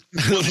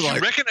 You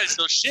recognize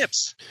those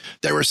ships?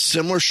 They were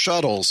similar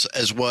shuttles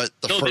as what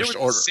the First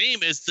Order.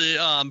 Same as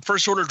the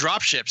First Order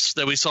drop ships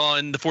that we saw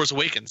in The Force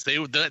Awakens.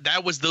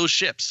 That was those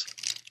ships.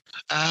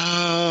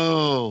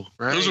 Oh,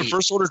 right. Those were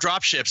First Order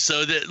drop ships.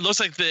 So it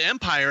looks like the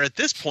Empire at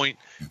this point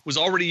was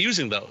already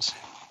using those.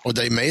 Well,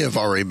 they may have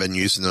already been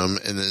using them,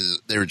 and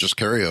they were just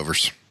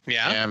carryovers.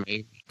 Yeah.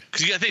 Maybe.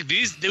 Because I think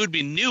they would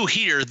be new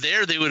here.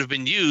 There, they would have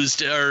been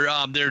used, or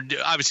they're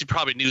obviously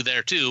probably new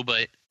there too.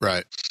 But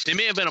Right. they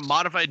may have been a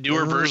modified,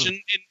 newer version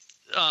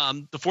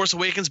in The Force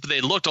Awakens, but they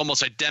looked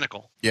almost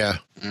identical. Yeah.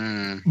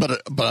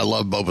 But I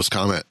love Boba's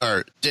comment.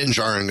 Or Din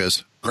Djarin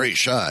goes, "Great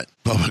shot."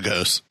 Boba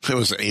goes, "I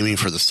was aiming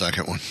for the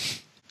second one."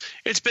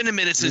 It's been a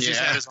minute since he's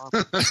had his arm.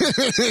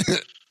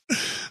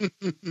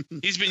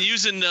 He's been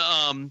using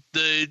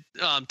the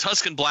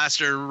Tusken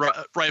blaster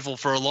rifle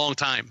for a long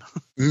time.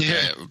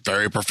 Yeah,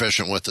 very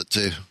proficient with it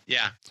too.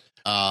 Yeah.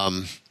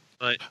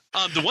 But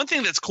the one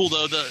thing that's cool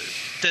though,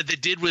 that they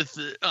did with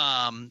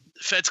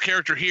Fett's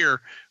character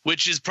here,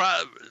 which is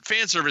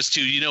fan service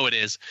too, you know it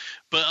is.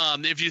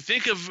 But if you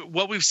think of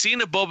what we've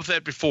seen of Boba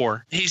Fett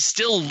before, he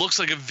still looks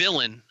like a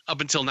villain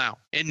up until now,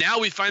 and now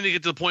we finally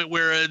get to the point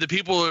where the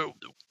people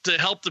to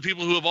help the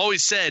people who have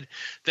always said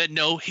that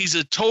no, he's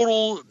a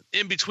total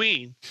in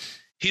between.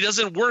 He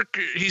doesn't work.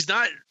 He's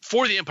not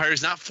for the Empire.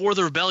 He's not for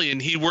the rebellion.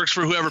 He works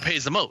for whoever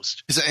pays the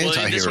most. He's an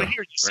anti-hero. In this one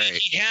here, you see,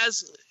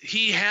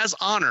 he has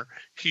honor.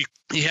 He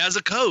has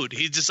a code.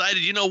 He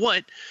decided, you know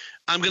what?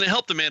 I'm going to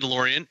help the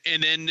Mandalorian,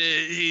 and then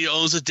he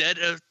owes a debt,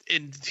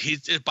 and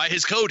by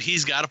his code,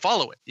 he's got to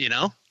follow it. You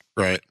know,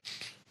 right?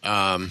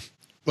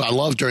 Well, I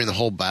love during the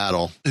whole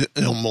battle.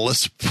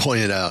 Melissa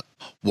pointed out,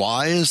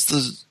 why is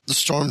the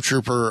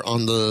stormtrooper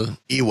on the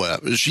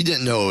E-Web? She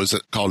didn't know it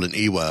was called an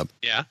E-Web.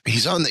 Yeah.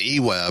 He's on the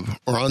E-Web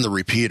or on the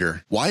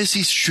repeater. Why is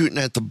he shooting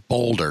at the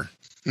boulder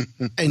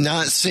and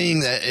not seeing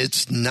that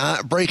it's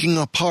not breaking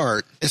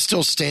apart and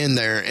still stand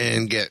there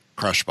and get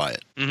crushed by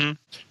it? Mm-hmm.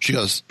 She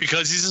goes,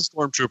 because he's a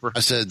stormtrooper.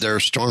 I said, they're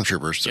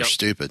stormtroopers. They're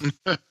stupid.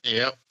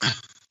 Yep.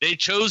 They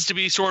chose to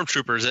be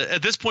stormtroopers.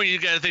 At this point, you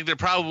got to think they're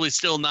probably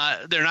still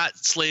not. They're not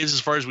slaves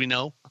as far as we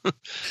know.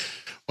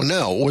 Well,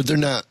 no, or they're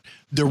not.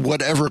 They're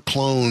whatever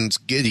clones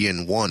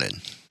Gideon wanted.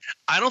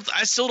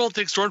 I still don't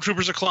think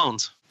stormtroopers are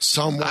clones.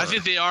 Some were. I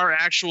think they are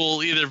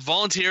actual, either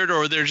volunteered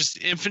or they're just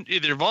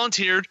either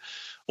volunteered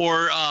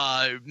or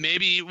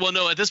maybe. Well,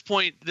 no. At this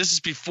point, this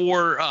is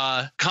before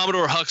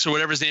Commodore Hux or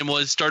whatever his name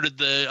was started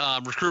the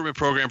recruitment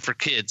program for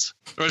kids.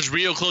 Or was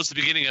real close to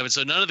the beginning of it,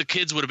 so none of the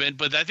kids would have been.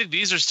 But I think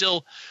these are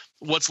still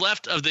what's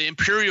left of the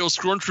Imperial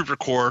Stormtrooper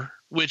Corps,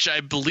 which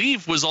I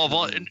believe was all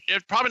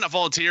probably not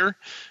volunteer.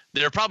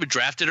 They were probably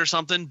drafted or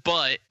something,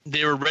 but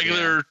they were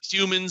regular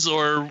humans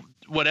or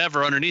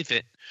whatever underneath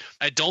it.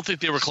 I don't think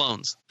they were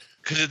clones,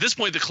 because at this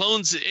point,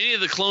 any of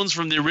the clones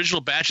from the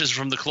original batches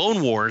from the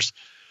Clone Wars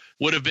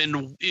would have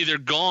been either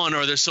gone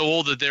or they're so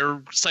old that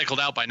they're cycled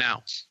out by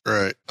now.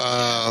 Right.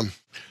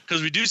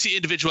 Because we do see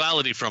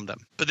individuality from them.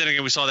 But then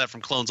again, we saw that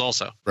from clones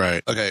also.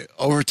 Right. Okay.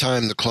 Over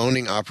time, the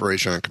cloning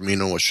operation on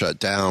Kamino was shut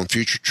down.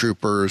 Future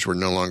troopers were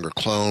no longer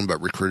cloned,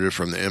 but recruited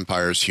from the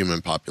Empire's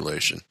human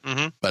population.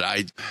 Mm-hmm.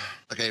 But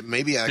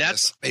maybe I'm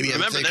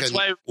thinking that's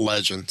why,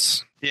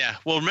 Legends. Yeah.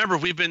 Well, remember,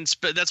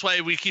 that's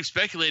why we keep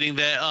speculating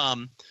that,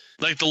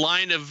 like the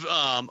line of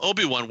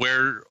Obi-Wan,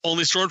 where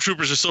only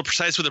stormtroopers are so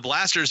precise with their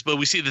blasters, but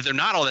we see that they're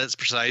not all that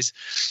precise,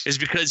 is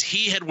because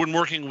he had been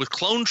working with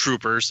clone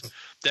troopers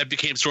that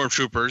became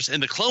stormtroopers,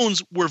 and the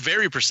clones were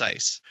very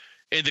precise.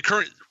 And the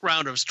current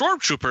round of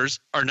stormtroopers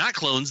are not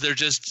clones; they're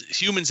just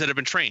humans that have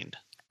been trained.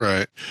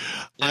 Right.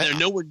 And they're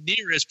nowhere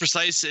near as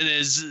precise and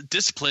as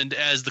disciplined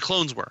as the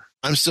clones were.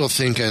 I'm still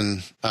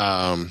thinking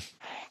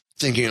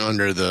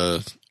under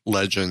the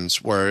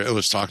Legends, where it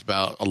was talked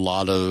about a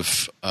lot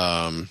of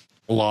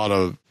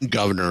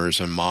governors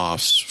and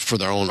moffs for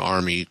their own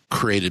army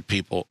created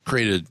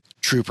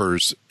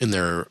troopers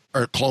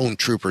clone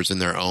troopers in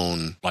their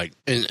own, like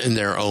in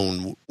their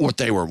own, what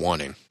they were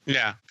wanting.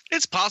 Yeah.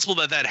 It's possible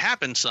that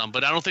happened some,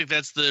 but I don't think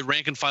that's the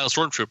rank and file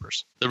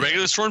stormtroopers. The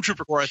regular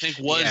stormtrooper corps, I think,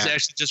 was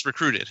actually just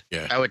recruited.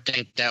 Yeah. I would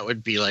think that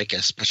would be like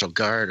a special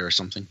guard or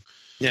something.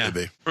 Yeah.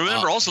 Maybe.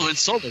 Remember, also in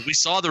Solo, we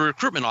saw the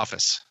recruitment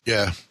office.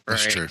 Yeah,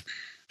 that's Right. true.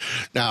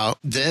 Now,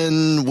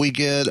 then we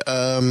get,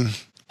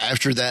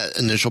 after that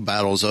initial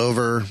battle's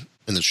over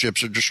and the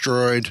ships are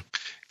destroyed.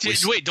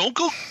 Wait, don't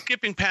go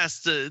skipping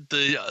past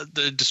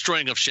the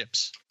destroying of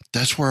ships.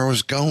 That's where I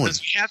was going.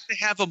 Because we have to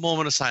have a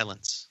moment of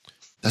silence.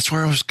 That's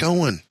where I was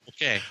going.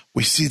 Okay.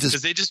 We see this.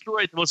 Because they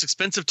destroyed the most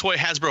expensive toy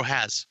Hasbro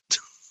has.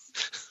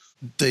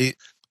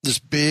 This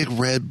big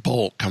red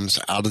bolt comes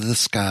out of the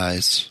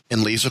skies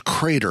and leaves a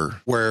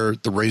crater where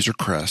the Razor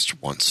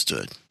Crest once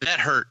stood. That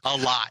hurt a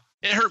lot.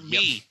 It hurt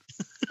me.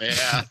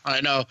 Yeah,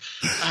 I know.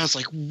 I was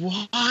like,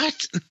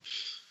 what?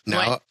 Now,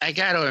 Well, I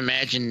got to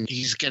imagine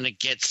he's going to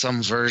get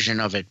some version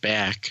of it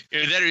back.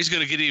 Either that or he's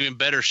going to get even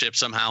better ship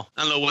somehow.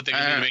 I don't know what they're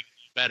going to do to make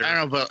it better. I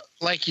don't know, but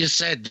like you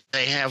said,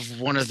 they have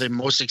one of the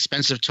most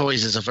expensive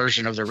toys as a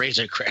version of the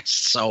Razor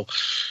Crest. So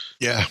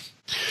yeah.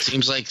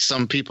 seems like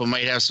some people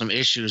might have some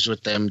issues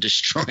with them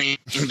destroying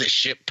the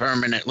ship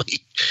permanently.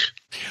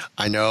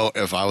 I know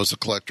if I was a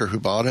collector who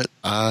bought it,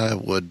 I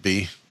would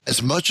be.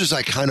 As much as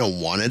I kind of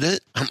wanted it,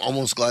 I'm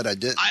almost glad I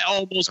didn't. I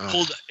almost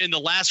pulled – in the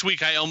last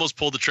week, I almost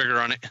pulled the trigger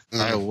on it.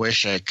 I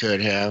wish I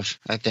could have.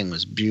 That thing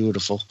was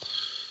beautiful.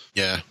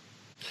 Yeah.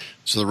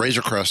 So the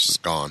Razor Crest is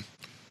gone.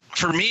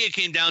 For me, it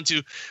came down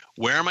to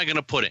where am I going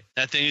to put it?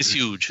 That thing is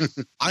huge.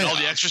 And all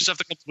the extra stuff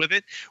that comes with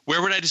it,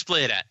 where would I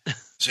display it at?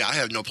 See, I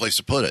have no place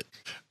to put it.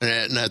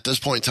 And at this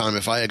point in time,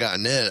 if I had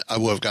gotten it, I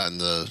would have gotten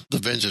the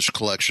Vintage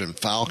Collection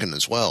Falcon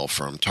as well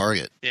from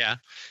Target. Yeah.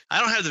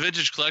 I don't have the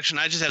Vintage Collection.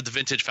 I just have the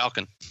Vintage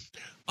Falcon.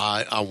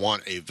 I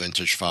want a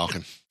Vintage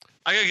Falcon.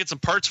 I got to get some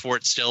parts for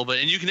it still,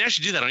 and you can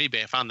actually do that on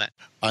eBay. I found that.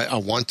 I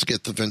want to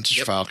get the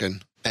Vintage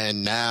Falcon.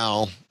 And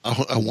now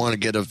I want to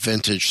get a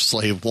vintage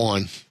Slave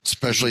One,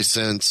 especially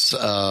since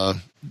the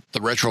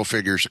retro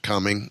figures are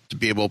coming, to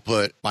be able to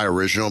put my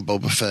original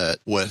Boba Fett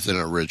with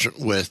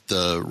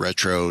the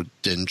retro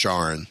Din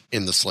Djarin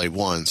in the Slave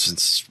One,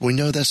 since we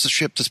know that's the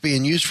ship that's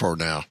being used for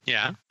now.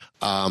 Yeah.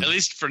 At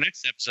least for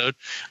next episode.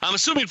 I'm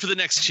assuming for the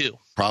next 2.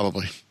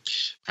 Probably.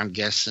 I'm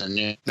guessing.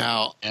 Yeah.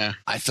 Now,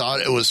 I thought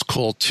it was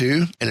cool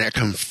too, and it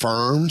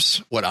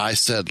confirms what I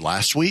said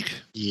last week.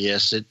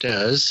 Yes, it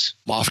does.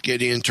 Moff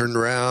Gideon turned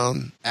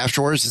around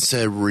afterwards and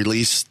said,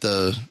 "Release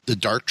the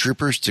Dark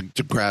Troopers to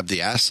grab the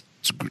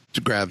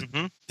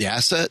the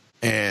asset."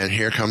 And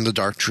here come the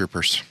Dark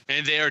Troopers,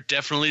 and they are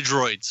definitely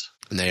droids.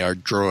 And they are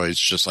droids,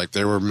 just like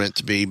they were meant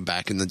to be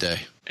back in the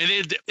day.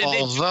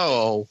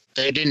 Although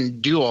they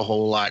didn't do a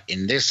whole lot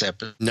in this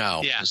episode.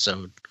 No.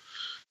 Episode.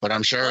 But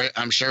I'm sure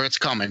it's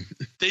coming.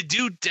 They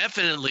do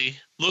definitely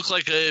look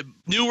like a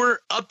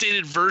newer,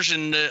 updated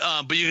version,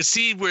 but you can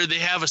see where they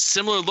have a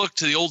similar look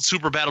to the old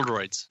Super Battle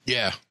Droids.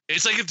 Yeah.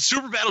 It's like if the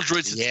Super Battle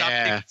Droids had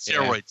stopped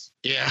taking steroids.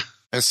 Yeah.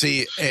 And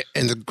see,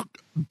 and the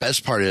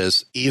best part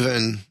is,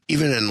 even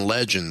in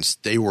Legends,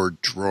 they were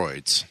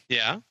droids.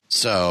 Yeah.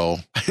 So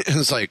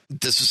it's like,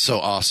 this is so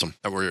awesome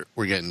that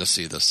we're getting to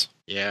see this.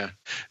 Yeah.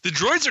 The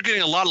droids are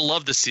getting a lot of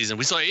love this season.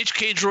 We saw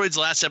HK droids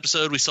last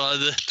episode. We saw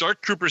the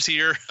Dark Troopers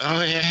here.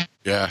 Oh, yeah.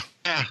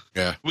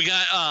 Yeah. We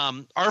got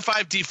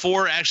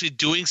R5-D4 actually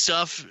doing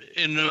stuff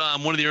in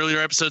one of the earlier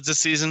episodes this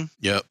season.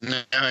 Yep.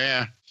 Oh,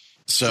 yeah.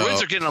 So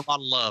droids are getting a lot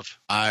of love.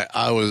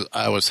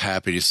 I was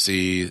happy to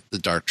see the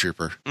Dark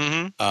Trooper.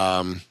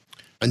 Mm-hmm.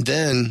 And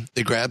then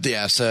they grab the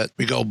asset.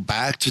 We go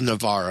back to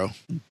Navarro.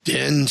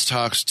 Din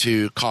talks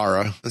to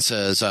Kara and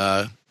says,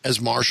 as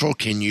Marshal,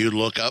 can you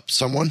look up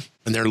someone?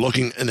 And they're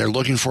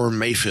looking for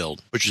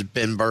Mayfield, which is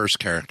Ben Burr's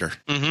character.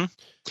 Mm-hmm.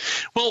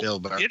 Well,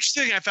 the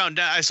interesting thing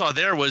I saw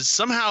there was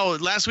somehow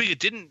last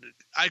week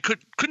I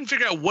couldn't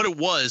figure out what it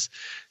was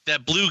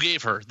that Blue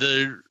gave her,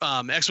 the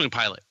X-Wing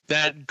pilot.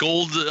 That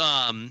gold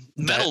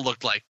medal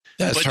looked like.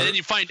 But then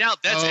you find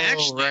out that's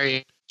actually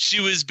right. She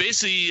was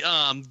basically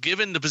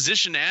given the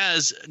position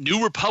as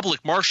New Republic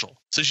Marshal.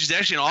 So she's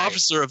actually an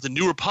officer of the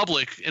New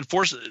Republic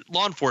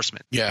law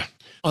enforcement. Yeah.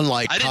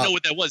 Unlike I didn't know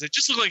what that was. It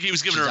just looked like he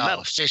was giving her a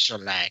medal.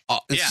 Official like.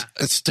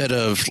 Instead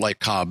of like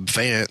Cobb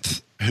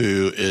Vanth,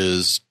 who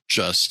is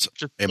just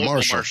a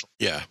marshal.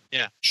 Yeah.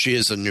 She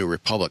is a New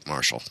Republic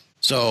Marshal.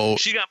 So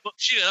she got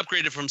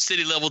upgraded from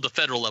city level to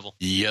federal level.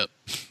 Yep.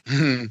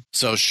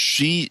 So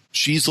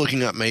she's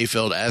looking up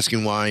Mayfield,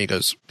 asking why. He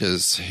goes,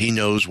 because he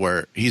knows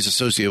where he's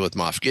associated with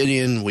Moff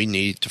Gideon. We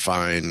need to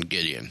find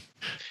Gideon.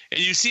 And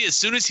you see, as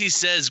soon as he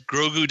says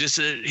Grogu,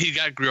 he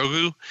got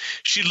Grogu,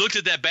 she looked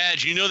at that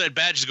badge. You know that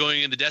badge is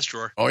going in the desk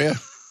drawer. Oh, yeah.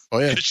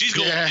 She's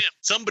going,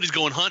 somebody's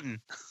going hunting.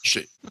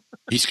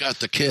 He's got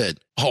the kid.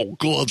 Oh,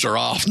 gloves are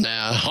off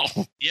now.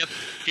 Yep.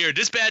 Here,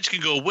 this badge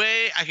can go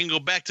away. I can go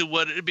back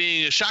to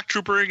being a shock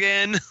trooper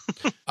again.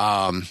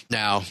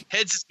 Now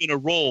heads is gonna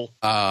roll.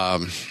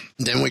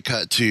 Then we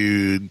cut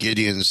to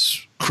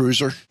Gideon's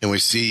cruiser, and we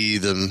see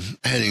them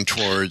heading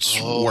towards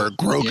where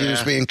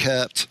Grogu's being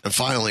kept. And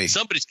finally,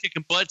 somebody's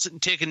kicking butts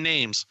and taking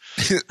names.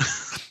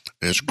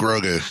 It's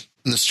Grogu,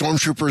 and the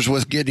stormtroopers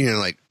with Gideon are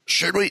like,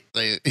 should we?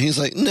 He's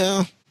like,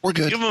 no. We're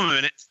good. Give him a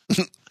minute.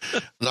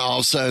 And all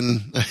of a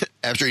sudden,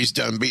 after he's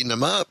done beating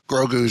them up,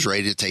 Grogu's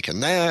ready to take a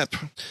nap.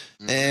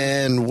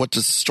 And what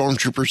does the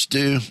stormtroopers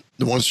do?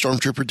 The one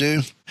stormtrooper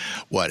do?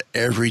 What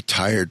every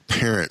tired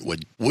parent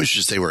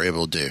wishes they were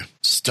able to do.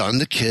 Stun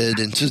the kid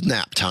into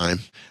nap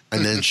time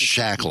and then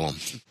shackle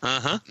him.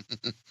 Uh-huh.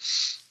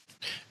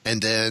 And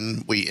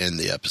then we end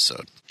the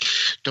episode.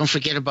 Don't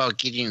forget about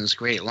Gideon's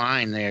great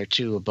line there,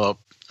 too, about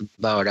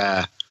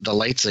the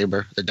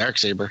lightsaber, the dark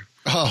saber.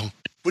 Oh,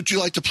 would you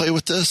like to play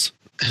with this?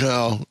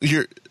 No,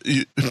 you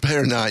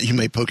better not. You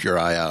may poke your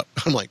eye out.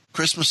 I'm like,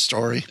 Christmas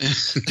Story.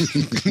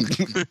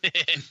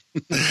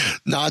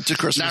 Not to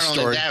Christmas Not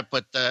Story. only that,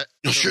 but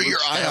You'll shoot your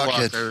eye out,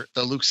 kid.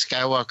 The Luke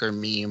Skywalker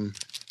meme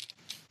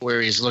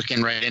where he's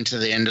looking right into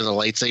the end of the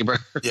lightsaber.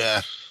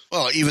 Yeah.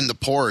 Well, even the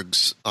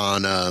Porgs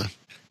on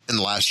in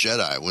The Last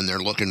Jedi, when they're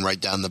looking right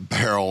down the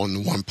barrel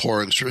and one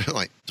Porg's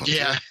like,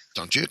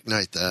 don't you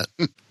ignite that.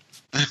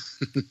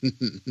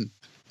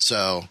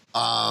 So,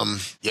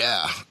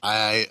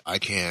 I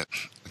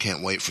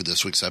can't wait for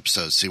this week's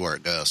episode to see where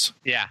it goes.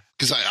 Yeah,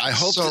 because I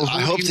hope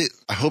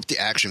the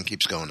action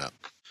keeps going up.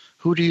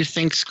 Who do you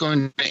think's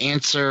going to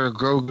answer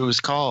Grogu's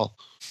call?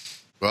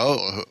 Well,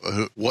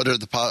 who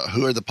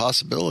are the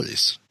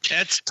possibilities?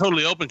 That's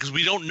totally open because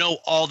we don't know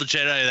all the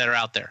Jedi that are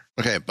out there.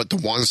 Okay, but the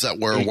ones that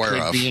we're aware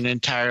of could be an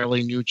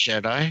entirely new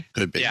Jedi.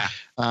 could be. Yeah.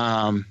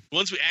 Um, The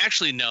ones we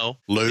actually know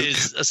Luke.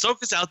 is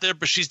Ahsoka's out there,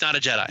 but she's not a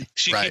Jedi.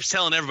 She Right. keeps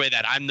telling everybody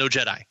that I'm no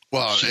Jedi.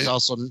 Well,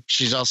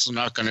 she's also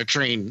not going to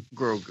train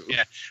Grogu.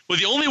 Yeah. Well,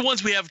 the only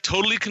ones we have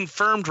totally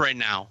confirmed right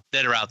now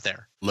that are out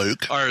there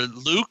Luke, are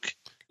Luke,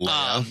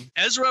 Leia.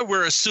 Ezra.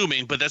 We're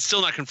assuming, but that's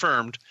still not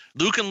confirmed.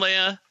 Luke and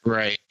Leia,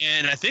 Right.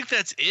 and I think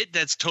that's it.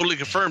 That's totally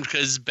confirmed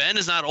because Ben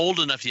is not old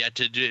enough yet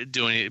to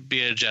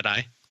be a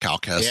Jedi. Cal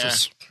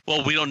Kestis.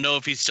 Well, we don't know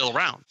if he's still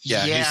around.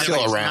 Yeah, he's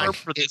still He's around. not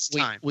for this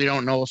time. We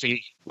don't know if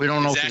he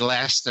Exactly.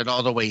 lasted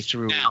all the way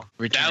through Now,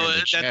 Return of the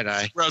that's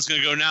Jedi. where I was going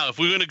to go now. If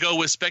we're going to go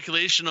with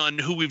speculation on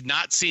who we've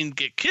not seen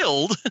get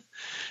killed,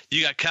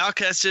 you got Cal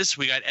Kestis,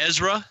 we got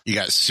Ezra. You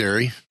got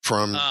Siri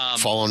from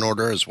Fallen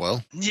Order as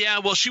well. Yeah,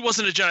 well, she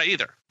wasn't a Jedi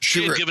either.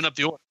 She had given up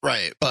the order.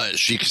 Right, but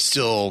she could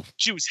still.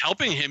 She was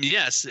helping him,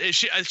 yes.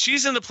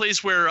 She's in the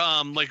place where,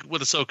 like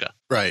with Ahsoka.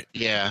 Right.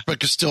 Yeah.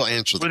 But could still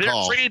answer the Where they're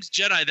call. afraid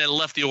Jedi that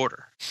left the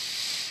order.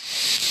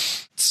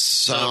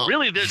 So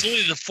really, there's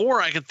only the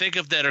 4 I can think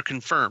of that are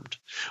confirmed.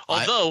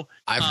 Although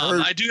I've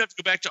heard. I do have to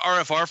go back to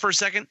RFR for a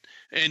second,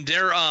 and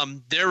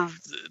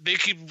they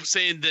keep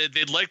saying that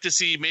they'd like to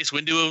see Mace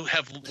Windu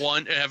have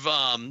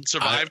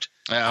survived.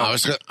 I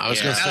was going to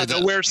say Out of that.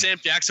 nowhere, Sam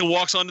Jackson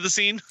walks onto the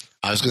scene.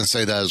 I was going to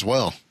say that as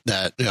well.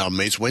 That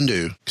Mace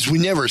Windu, because we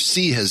never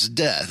see his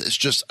death. It's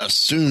just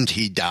assumed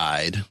he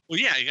died. Well,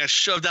 yeah, he got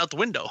shoved out the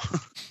window.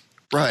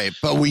 Right,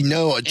 but we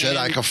know a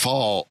Jedi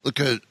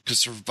could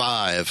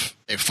survive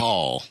a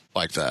fall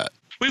like that.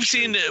 We've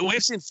seen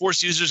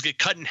Force users get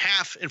cut in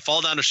half and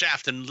fall down a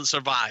shaft and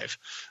survive.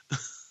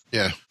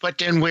 Yeah, But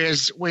then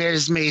where's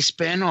Mace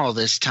been all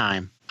this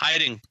time?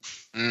 Hiding,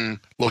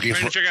 looking trying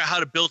for to figure out how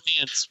to build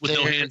hands with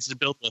no hands to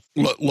build with.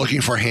 looking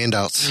for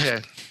handouts.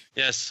 Yeah.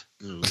 Yes,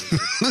 he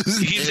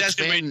keeps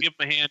asking me to give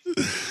him a hand.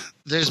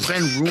 There's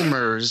been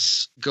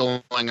rumors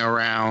going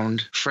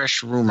around,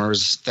 fresh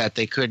rumors, that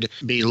they could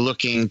be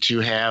looking to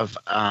have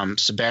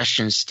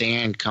Sebastian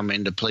Stan come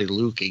in to play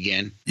Luke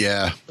again.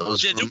 Yeah,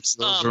 Those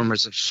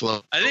rumors have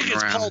floated I think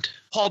it's around.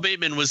 Paul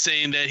Bateman was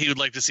saying that he would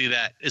like to see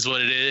that, is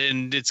what it is,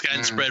 and it's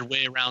gotten spread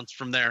way around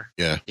from there.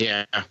 yeah.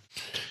 Yeah.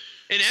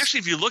 And actually,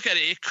 if you look at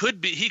it,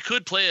 he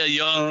could play a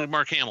young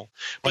Mark Hamill.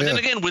 But then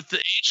again, with the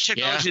age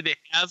technology they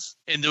have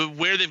and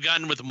where they've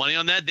gotten with the money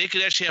on that, they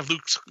could actually have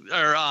Luke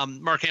or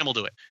Mark Hamill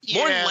do it.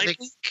 More than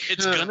likely,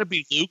 it's going to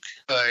be Luke.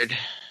 Good.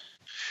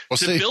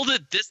 To build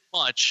it this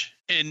much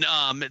and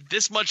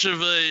this much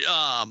of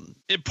a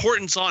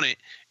importance on it,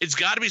 it's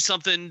got to be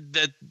something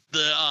that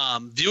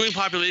the viewing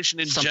population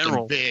in Something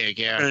general big,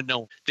 yeah. are going to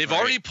know. They've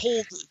already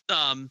pulled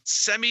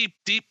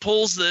semi-deep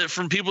pulls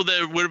from people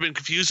that would have been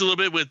confused a little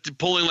bit with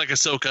pulling like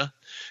Ahsoka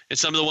and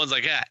some of the ones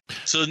like that.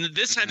 So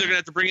this time they're going to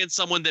have to bring in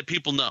someone that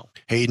people know.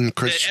 Hayden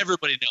That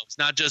everybody knows,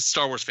 not just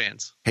Star Wars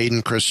fans.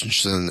 Hayden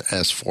Christensen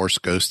as Force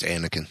Ghost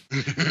Anakin.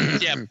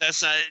 Yeah,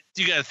 that's not.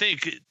 You got to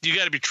think. You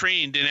got to be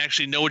trained and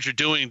actually know what you're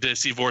doing to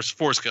see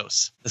Force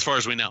Ghosts, as far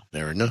as we know.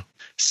 Never know.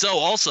 So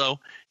also,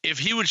 if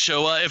he would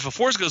show up, if a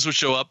Force Ghost would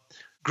show up,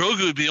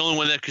 Grogu would be the only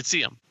one that could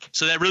see him.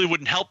 So that really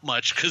wouldn't help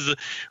much because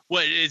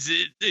what is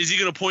it? Is he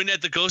going to point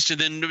at the ghost and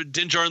then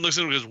Din Djarin looks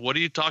at him and goes, "What are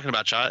you talking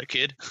about,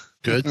 kid?"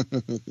 Good.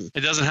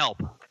 It doesn't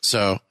help.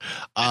 So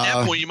At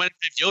that point, you might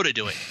have Yoda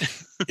do it.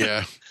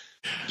 yeah.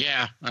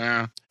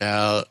 Yeah.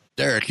 Now,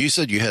 Derek, you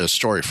said you had a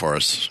story for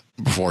us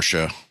before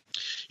show.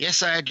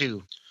 Yes, I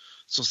do.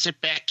 So sit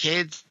back,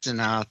 kids,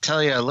 and I'll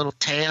tell you a little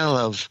tale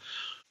of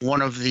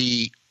one of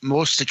the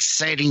most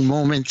exciting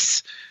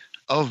moments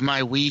of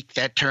my week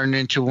that turned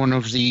into one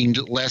of the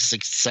less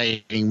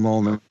exciting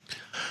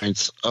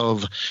moments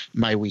of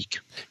my week.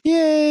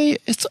 Yay!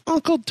 It's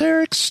Uncle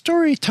Derek's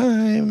story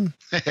time.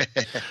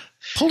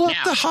 Pull up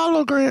the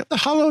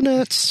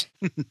HoloNets.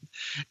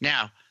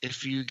 Now,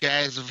 if you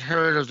guys have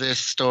heard of this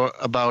story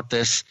about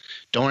this,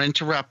 don't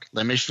interrupt.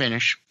 Let me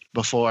finish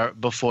before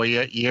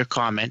your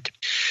comment.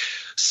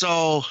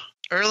 So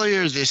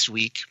earlier this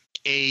week,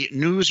 a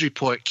news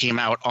report came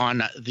out on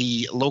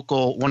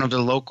one of the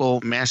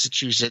local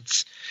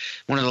Massachusetts,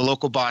 one of the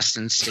local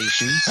Boston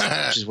stations,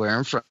 which is where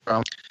I'm from.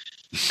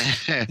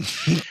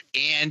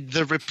 And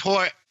the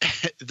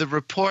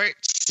report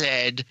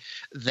said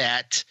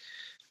that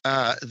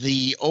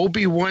the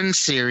Obi-Wan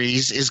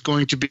series is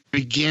going to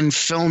begin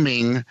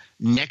filming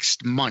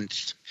next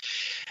month.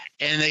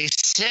 And they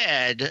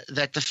said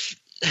that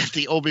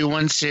the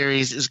Obi-Wan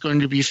series is going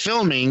to be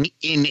filming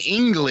in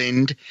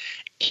England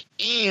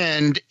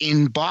and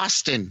in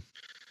Boston.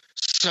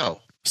 So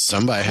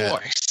somebody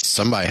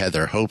had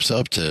their hopes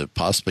up to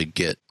possibly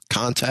get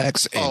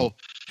contacts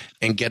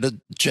and get a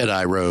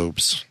Jedi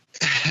robes.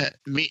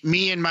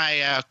 Me and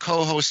my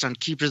co-host on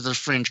Keepers of the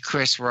Fringe,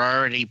 Chris, were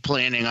already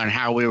planning on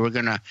how we were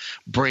going to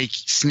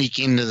sneak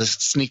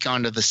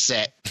onto the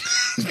set.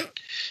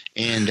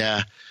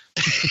 And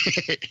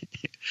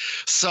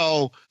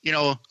So,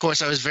 of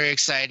course, I was very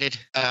excited.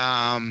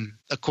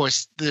 Of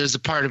course, there's a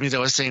part of me that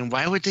was saying,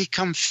 why would they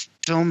come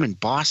film in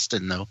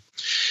Boston, though?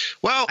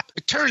 Well,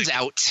 it turns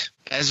out,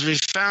 as we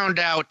found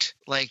out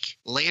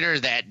later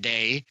that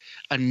day,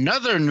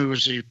 another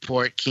news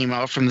report came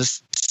out from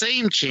the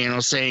same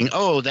channel saying,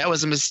 oh, that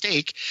was a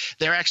mistake.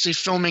 They're actually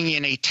filming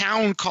in a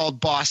town called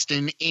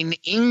Boston in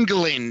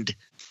England.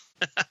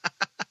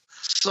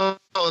 So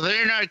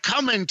they're not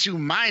coming to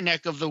my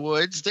neck of the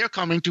woods. They're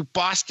coming to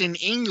Boston,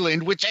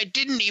 England, which I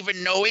didn't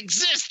even know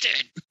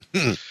existed.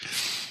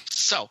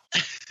 So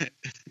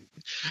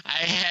I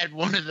had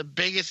one of the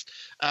biggest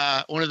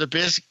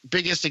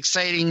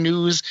exciting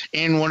news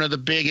and one of the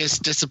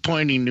biggest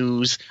disappointing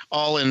news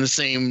all in the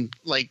same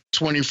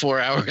 24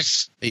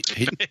 hours.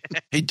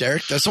 Hey,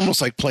 Derek, that's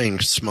almost like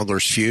playing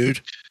Smuggler's Feud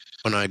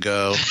when I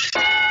go,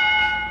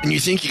 and you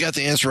think you got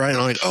the answer right, and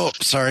I'm like, oh,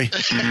 sorry.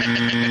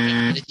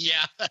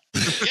 Yeah.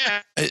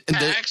 And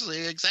then,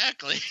 actually,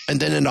 exactly. And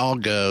then it all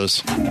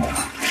goes.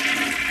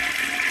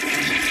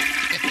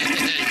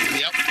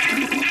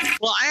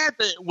 Well,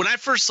 when I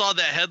first saw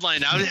that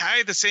headline, I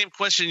had the same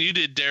question you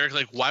did, Derek.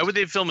 Why would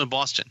they film in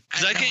Boston?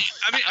 Because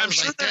I'm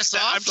sure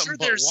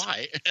there's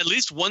why? At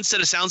least one set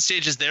of sound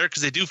stages there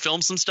because they do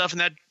film some stuff in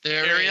that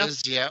area.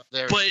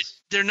 But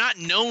they're not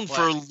known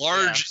for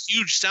large,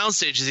 huge sound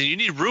stages, and you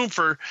need room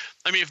for.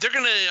 If they're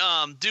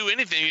gonna do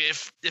anything,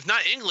 if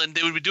not England,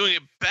 they would be doing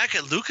it back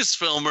at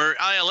Lucasfilm or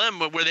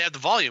ILM where they have the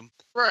volume.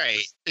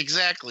 Right,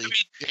 exactly.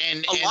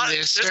 And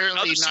they're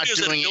certainly not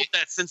doing built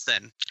that since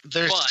then.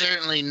 There's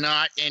certainly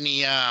not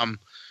any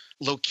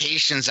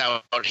locations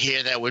out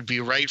here that would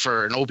be right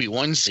for an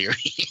Obi-Wan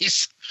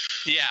series.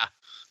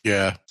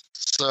 Yeah.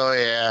 So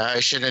I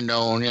should have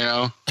known,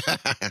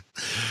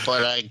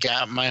 but I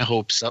got my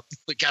hopes up.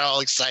 I got all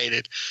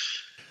excited.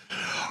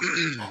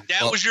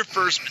 That was your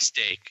first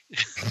mistake.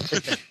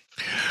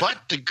 But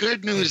the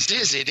good news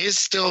is it is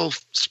still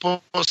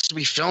supposed to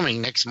be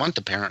filming next month,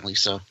 apparently.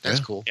 So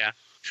that's cool. Yeah.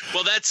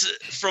 Well, that's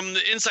from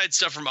the inside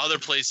stuff from other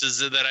places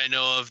that I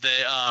know of.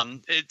 That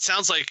it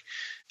sounds like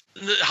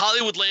the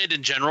Hollywoodland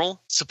in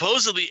general,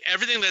 supposedly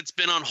everything that's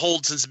been on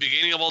hold since the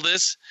beginning of all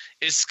this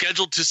is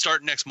scheduled to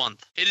start next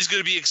month. It is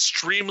going to be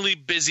extremely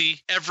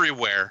busy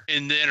everywhere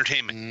in the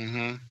entertainment.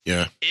 Mm-hmm.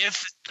 Yeah.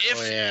 If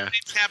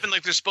things happen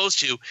like they're supposed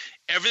to,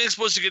 everything's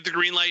supposed to get the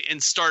green light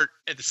and start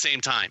at the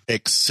same time.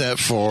 Except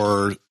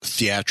for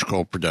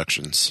theatrical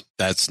productions.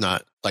 That's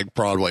not like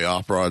Broadway,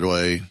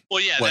 off-Broadway. Well,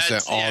 yeah.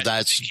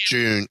 That's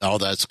June. All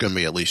that's going to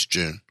be at least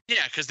June.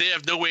 Yeah, because they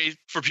have no way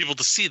for people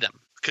to see them.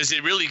 Because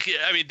they really,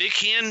 they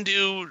can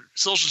do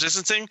social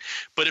distancing,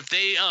 but if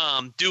they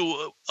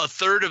do a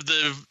third of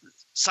the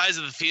size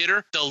of the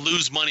theater, they'll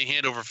lose money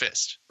hand over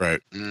fist. Right.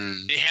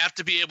 They have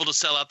to be able to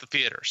sell out the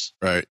theaters.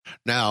 Right.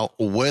 Now,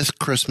 with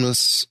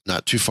Christmas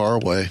not too far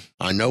away,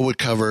 I know we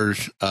covered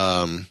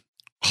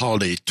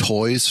holiday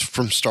toys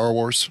from Star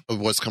Wars of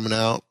what's coming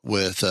out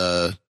with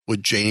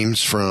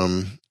James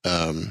from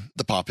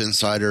the Pop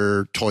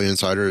Insider,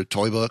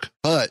 Toy Book,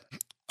 but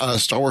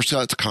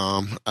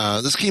StarWars.com.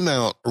 This came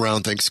out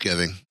around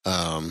Thanksgiving,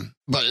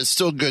 but it's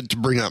still good to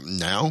bring up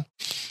now.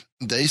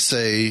 They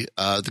say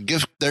the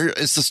gift there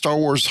is the Star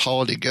Wars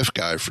Holiday Gift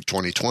Guide for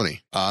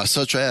 2020,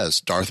 such as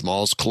Darth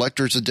Maul's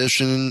Collector's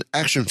Edition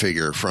action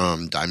figure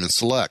from Diamond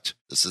Select.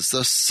 This is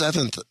the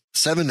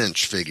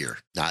 7-inch figure,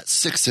 not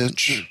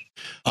 6-inch.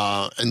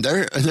 And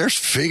their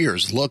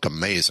figures look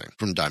amazing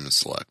from Diamond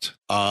Select.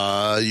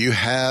 You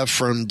have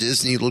from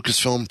Disney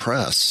Lucasfilm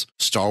Press,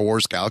 Star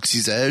Wars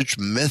Galaxy's Edge,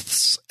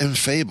 Myths and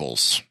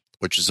Fables,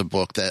 which is a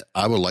book that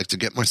I would like to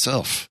get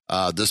myself.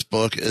 This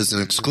book is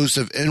an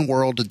exclusive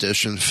in-world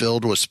edition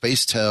filled with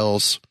space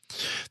tales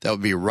that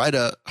would be right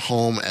at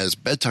home as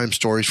bedtime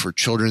stories for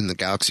children in the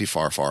galaxy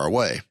far, far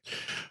away.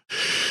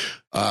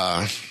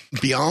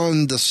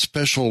 Beyond the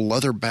special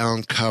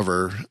leather-bound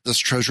cover, this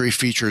treasury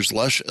features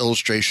lush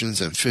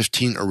illustrations and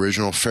 15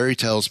 original fairy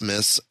tales,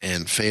 myths,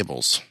 and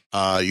fables.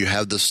 You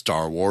have the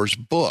Star Wars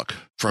book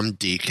from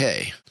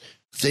DK.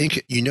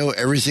 Think you know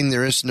everything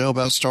there is to know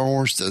about Star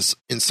Wars? This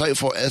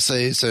insightful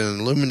essays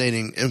and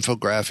illuminating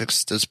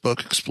infographics. This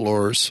book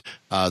explores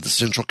the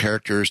central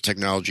characters,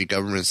 technology,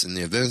 governments, and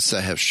the events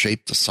that have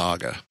shaped the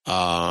saga.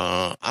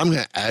 I'm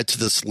going to add to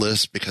this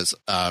list because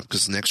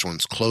the next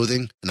one's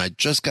clothing, and I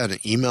just got an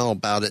email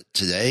about it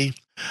today.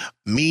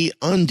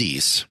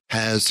 MeUndies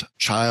has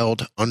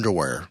child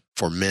underwear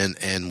for men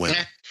and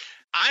women.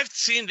 I've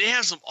seen they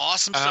have some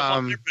awesome stuff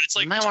on there, but it's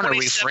like you might want to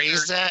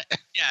rephrase that.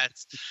 Yeah,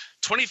 it's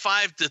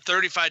 $25 to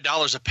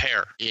 $35 a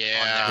pair.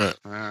 Yeah,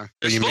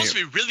 it's supposed to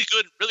be really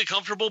good, really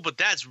comfortable, but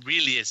that's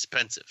really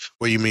expensive.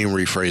 What do you mean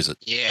rephrase it?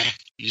 Yeah,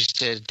 you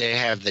said they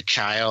have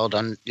child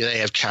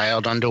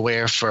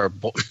underwear for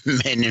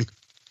men. And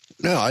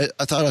no, I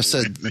thought I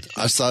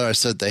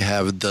said they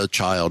have the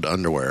child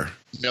underwear.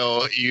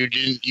 No, you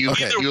didn't. You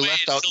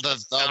left out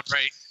the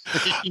right.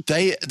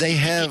 They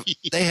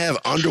have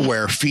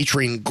underwear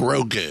featuring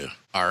Grogu.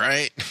 All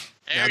right.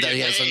 Now that he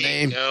has a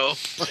name.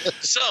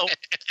 So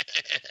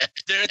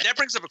that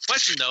brings up a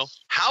question though.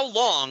 How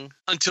long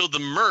until the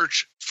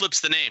merch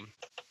flips the name?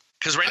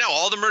 Because right now,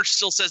 all the merch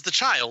still says the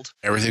child.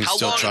 Everything's How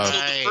still long child.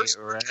 until the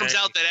first comes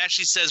out that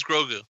actually says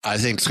Grogu? I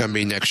think it's going to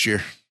be next year.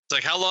 It's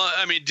like, how long?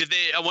 I mean,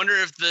 I wonder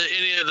if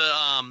any of the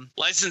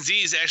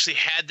licensees actually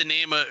had the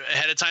name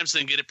ahead of time so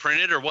they can get it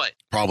printed or what?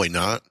 Probably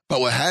not. But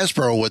with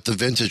Hasbro, with the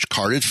vintage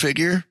carded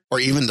figure or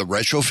even the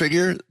retro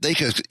figure, they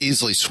could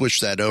easily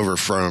switch that over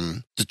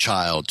from the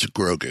child to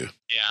Grogu.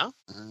 Yeah.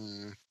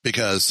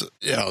 Because,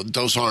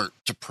 those aren't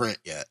to print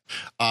yet.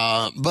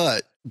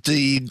 But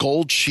the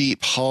Gold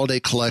Sheep Holiday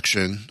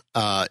Collection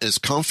is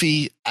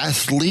comfy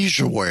athletic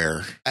leisure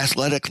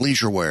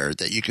wear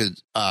that you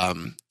could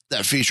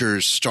that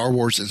features Star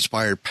Wars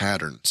inspired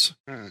patterns.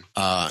 And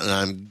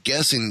I'm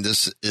guessing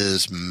this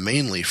is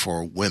mainly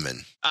for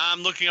women.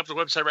 I'm looking up the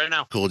website right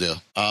now. Cool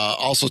deal.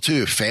 Also,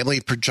 too, family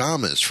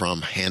pajamas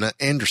from Hannah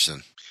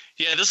Anderson.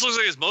 Yeah, this looks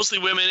like it's mostly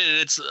women and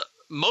it's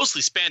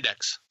mostly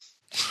spandex.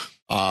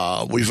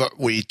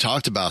 We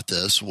talked about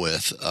this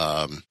with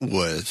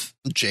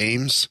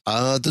James,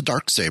 the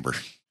Darksaber.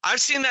 I've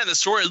seen that in the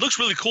store. It looks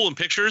really cool in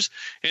pictures.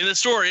 In the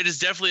store, it is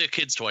definitely a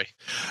kid's toy.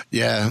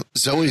 Yeah,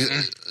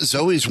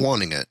 Zoe's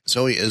wanting it.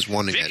 Zoe is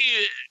wanting it.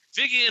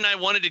 Vicky and I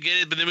wanted to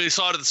get it, but then we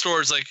saw it at the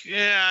store. It's like,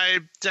 I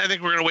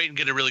think we're gonna wait and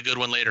get a really good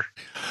one later.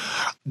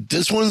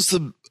 This one's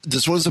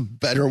a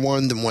better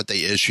one than what they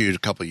issued a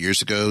couple of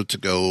years ago to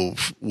go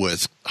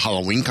with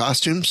Halloween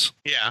costumes.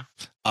 Yeah.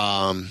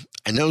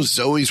 I know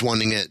Zoe's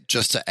wanting it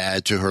just to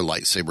add to her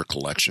lightsaber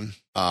collection.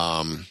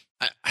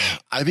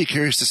 I'd be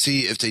curious to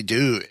see if they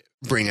do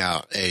bring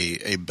out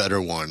a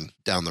better one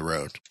down the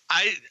road.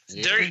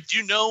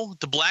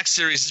 The Black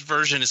Series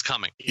version is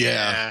coming.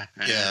 Yeah.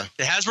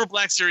 The Hasbro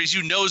Black Series,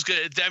 is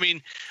good. I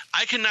mean,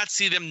 I cannot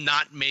see them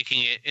not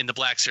making it in the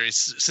Black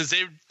Series since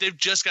they've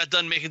just got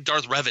done making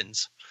Darth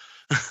Revans.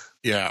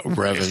 Yeah,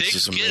 Revans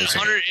is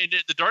amazing. In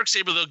the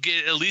Darksaber, they'll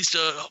get at least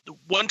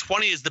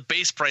 120 is the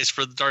base price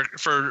for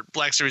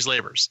Black Series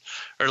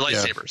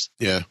lightsabers.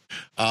 Yeah.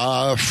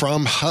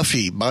 From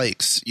Huffy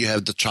Bikes, you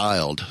have the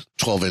Child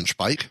 12-inch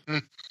bike.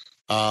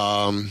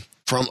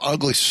 From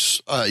Ugly,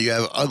 you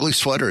have Ugly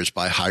Sweaters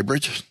by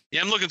Hybrid.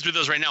 Yeah, I'm looking through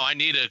those right now. I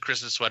need a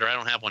Christmas sweater. I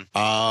don't have one.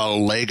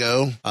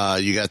 Lego,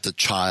 you got the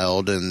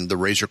Child and the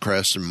Razor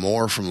Crest and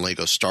more from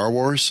Lego Star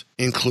Wars,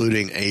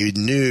 including a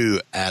new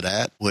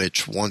AT-AT,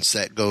 which once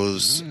that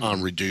goes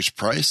on reduced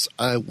price,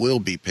 I will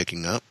be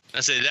picking up.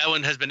 I say that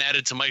one has been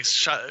added to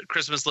Mike's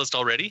Christmas list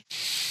already.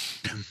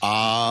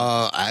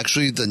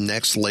 Actually, the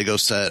next Lego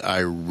set I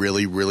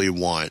really, really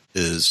want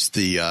is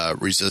the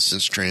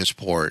Resistance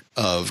Transport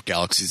of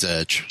Galaxy's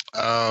Edge.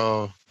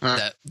 Oh,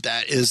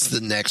 that is the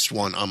next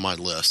one on my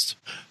list.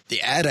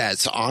 The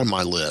AT-AT's on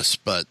my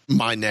list, but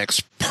my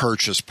next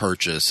purchase,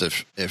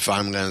 if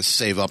I'm going to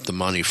save up the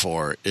money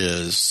for it,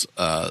 is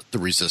the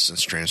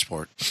Resistance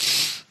Transport.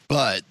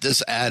 But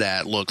this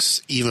AT-AT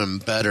looks even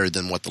better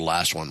than what the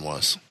last one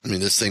was. I mean,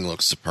 this thing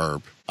looks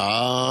superb.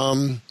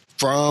 From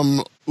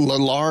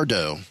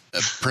Lilardo,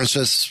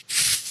 Princess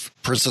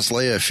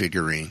Leia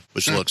figurine,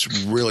 which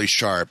looks really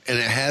sharp. And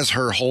it has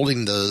her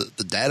holding the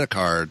data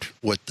card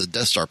with the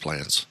Death Star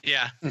plans.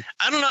 Yeah.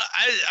 I don't know.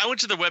 I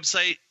went to the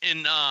website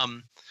and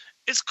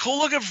it's cool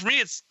looking for me.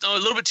 It's a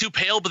little bit too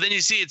pale, but then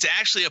you see it's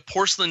actually a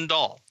porcelain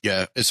doll.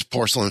 Yeah, it's a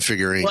porcelain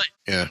figurine. But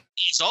yeah.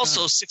 It's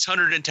also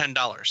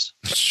 $610.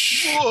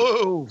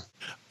 whoa.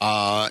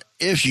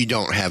 If you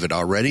don't have it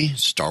already,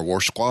 Star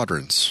Wars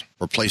Squadrons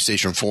for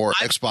PlayStation 4,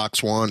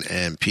 Xbox One,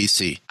 and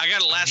PC. I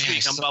got it last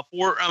week.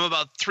 I'm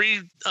about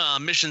 3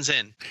 missions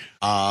in.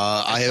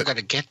 I still got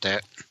to get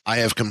that. I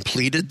have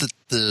completed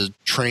the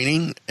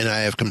training, and I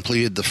have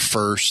completed the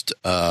first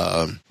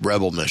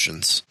Rebel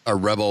missions.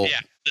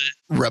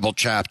 Rebel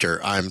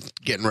chapter. I'm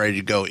getting ready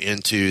to go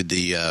into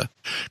the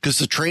because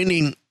the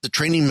training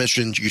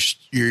missions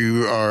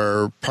you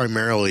are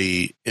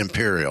primarily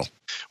Imperial.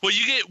 Well,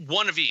 you get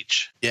one of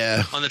each.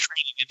 Yeah. On the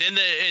training,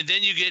 and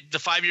then you get the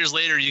 5 years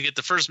later. You get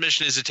the first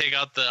mission is to take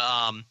out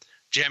the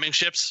jamming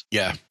ships.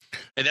 Yeah.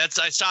 And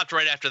I stopped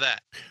right after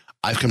that.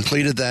 I've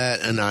completed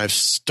that, and I've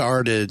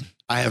started.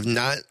 I have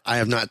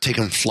not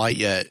taken flight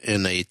yet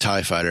in a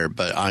TIE fighter,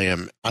 but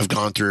I've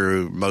gone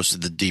through most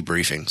of the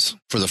debriefings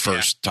for the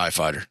first TIE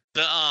fighter.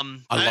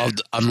 I'm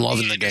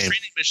loving the game.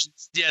 Training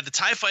missions, the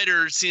TIE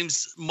fighter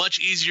seems much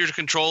easier to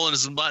control and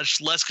is much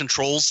less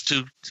controls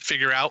to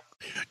figure out.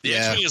 The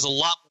X-Wing is a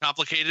lot more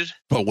complicated,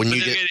 but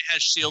it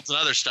has shields and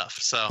other stuff.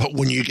 So, but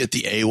when you get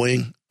the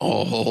A-Wing,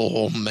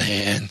 oh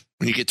man,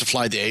 when you get to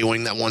fly the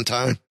A-Wing that one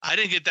time, I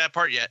didn't get that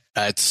part yet.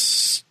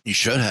 You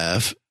should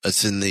have.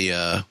 It's in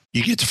the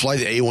you get to fly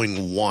the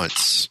A-Wing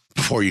once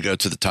before you go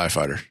to the TIE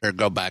fighter or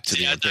go back to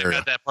the Imperial. I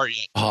got that part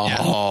yet.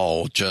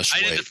 Oh, just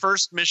wait. I did the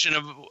first mission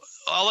of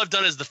all I've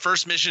done is the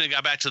first mission and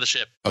got back to the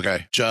ship.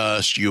 Okay,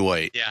 just you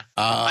wait. Yeah,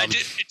 I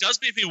did. It does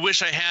make me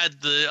wish I had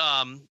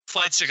the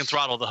flight stick and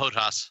throttle, the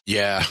HOTAS.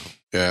 Yeah.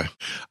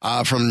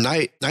 From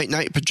Night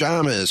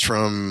Pajamas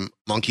from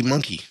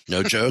Monkey.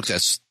 No joke.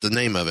 That's the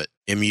name of it.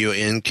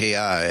 Munki.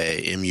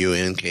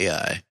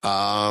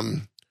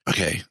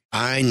 Okay,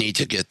 I need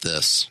to get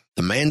this.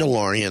 The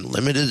Mandalorian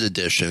Limited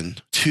Edition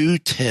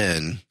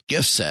 210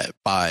 gift set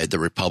by the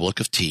Republic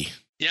of Tea.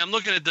 Yeah, I'm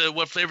looking at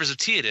what flavors of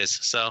tea it is.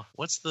 So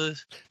what's the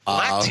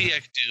black tea I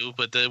could do,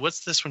 but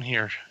what's this one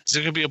here? Is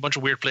there going to be a bunch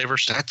of weird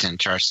flavors? That's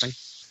interesting.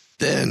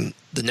 Then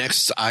the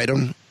next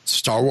item,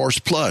 Star Wars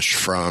plush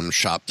from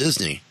Shop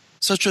Disney,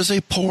 such as a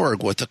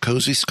Porg with a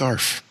cozy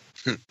scarf.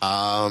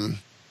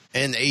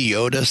 And a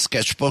Yoda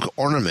sketchbook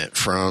ornament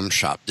from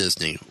Shop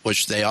Disney,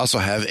 which they also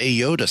have a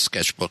Yoda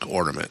sketchbook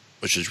ornament,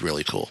 which is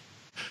really cool.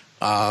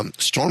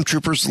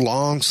 Stormtrooper's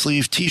long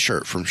sleeve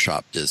T-shirt from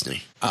Shop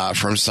Disney.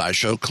 From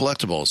Sideshow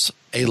Collectibles,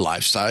 a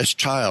life-size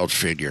child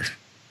figure.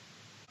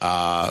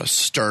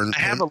 Stern. I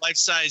have a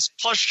life-size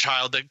plush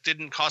child that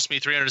didn't cost me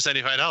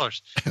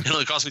 $375. It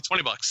only cost me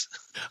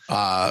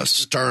 $20.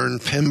 Stern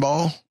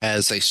Pinball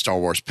has a Star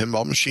Wars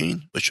pinball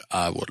machine, which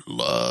I would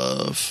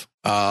love.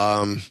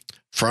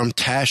 From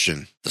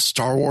Taschen, the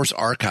Star Wars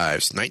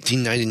Archives,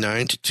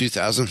 1999 to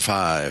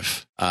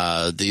 2005.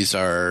 These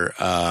are,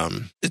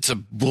 it's a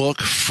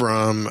book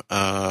from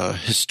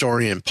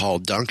historian Paul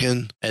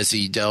Duncan as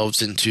he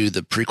delves into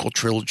the prequel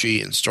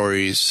trilogy and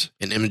stories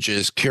and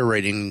images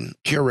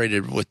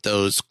curated with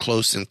those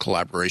close in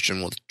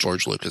collaboration with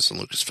George Lucas and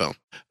Lucasfilm.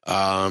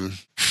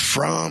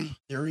 From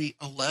Theory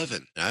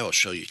 11, I will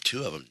show you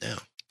two of them now.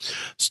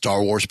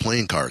 Star Wars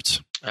playing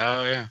cards.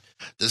 Oh, yeah.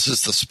 This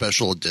is the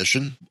special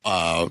edition.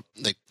 What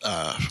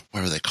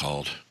are they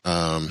called?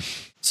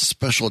 It's a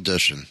special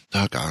edition.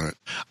 Doggone it.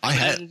 I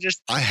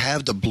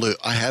have the blue.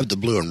 I have the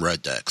blue and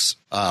red decks.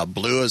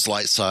 Blue is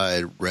light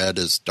side. Red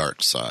is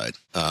dark side.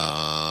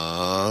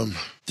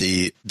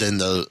 The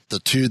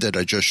two that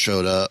I just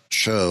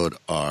showed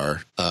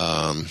are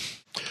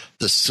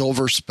the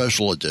silver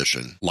special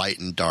edition, light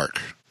and dark.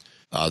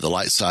 The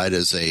light side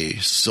is a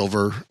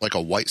silver, like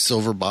a white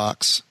silver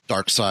box.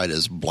 Dark side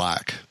is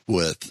black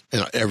with,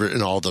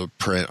 and all the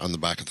print on the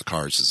back of the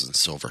cards is in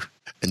silver.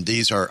 And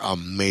these are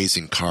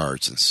amazing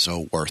cards and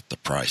so worth the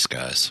price,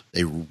 guys.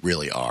 They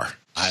really are.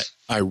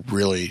 I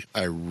really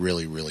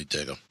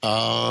dig them.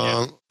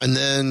 And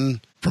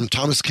then from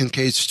Thomas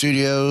Kincaid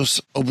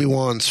Studios,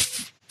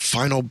 Obi-Wan's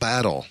Final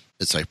Battle.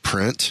 It's a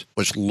print,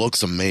 which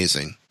looks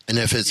amazing. And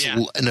if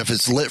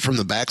it's lit from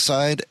the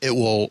backside, it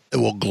will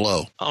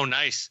glow. Oh,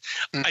 nice!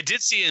 I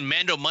did see in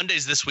Mando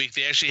Mondays this week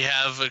they actually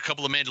have a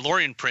couple of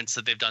Mandalorian prints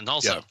that they've done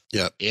also.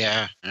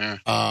 Yeah.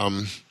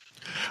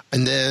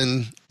 And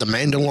then the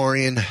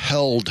Mandalorian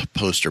Held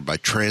poster by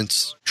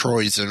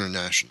Troy's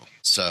International.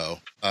 So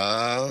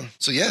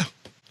yeah,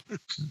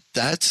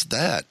 that's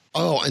that.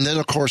 Oh, and then,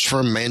 of course,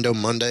 from Mando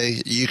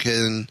Monday, you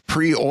can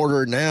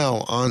pre-order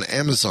now on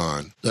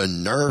Amazon the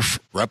Nerf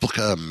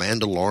replica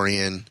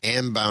Mandalorian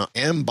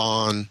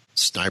Ambon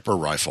sniper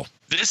rifle.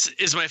 This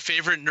is my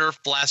favorite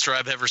Nerf blaster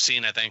I've ever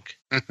seen, I think.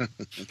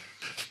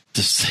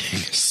 This thing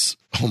is,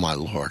 oh, my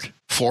Lord.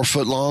 4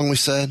 foot long, we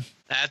said?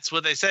 That's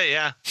what they say,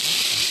 yeah.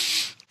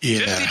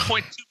 Yeah.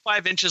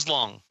 50.25 inches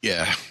long.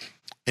 Yeah.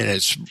 And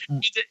it's,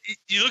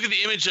 you look at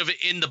the image of it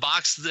in the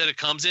box that it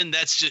comes in.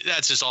 That's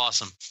just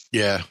awesome.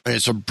 Yeah, and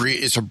it's a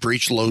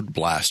breech load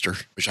blaster,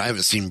 which I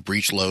haven't seen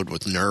breech load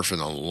with Nerf in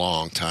a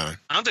long time.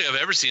 I don't think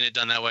I've ever seen it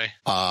done that way.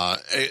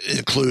 It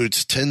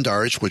includes 10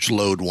 darts, which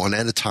load one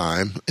at a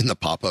time in the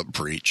pop-up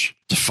breech.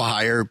 To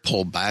fire,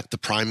 pull back the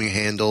priming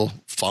handle,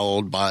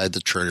 followed by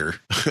the trigger.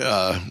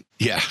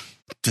 Yeah.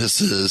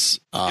 This is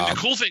and the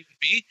cool thing would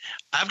be,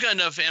 I've got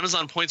enough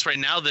Amazon points right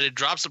now that it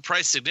drops the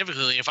price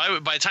significantly. By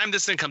the time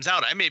this thing comes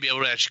out, I may be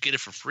able to actually get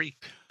it for free.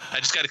 I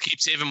just got to keep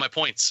saving my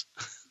points.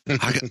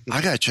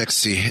 I got to check to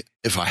see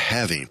if I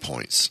have any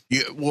points.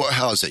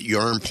 How is it? You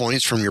earn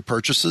points from your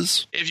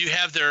purchases? If you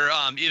have their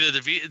either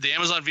the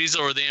Amazon Visa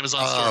or the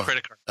Amazon Store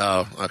credit card.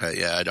 Oh, okay.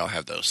 Yeah, I don't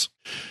have those.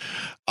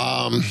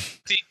 The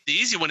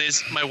easy one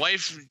is my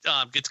wife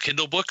gets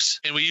Kindle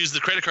books, and we use the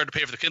credit card to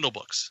pay for the Kindle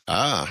books.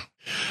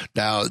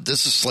 Now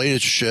this is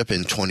slated to ship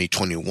in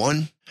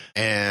 2021,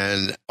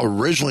 and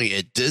originally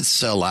it did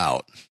sell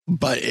out,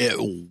 but it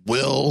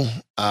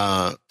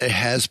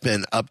has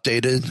been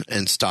updated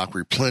and stock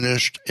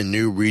replenished and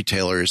new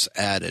retailers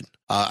added.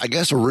 I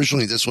guess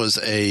originally this was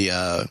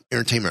a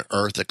Entertainment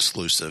Earth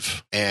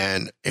exclusive,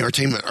 and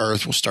Entertainment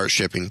Earth will start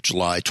shipping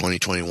July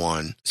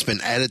 2021. It's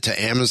been added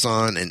to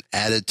Amazon and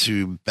added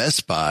to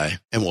Best Buy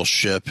and will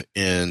ship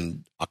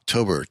in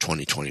October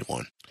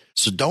 2021.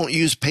 So don't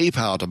use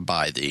PayPal to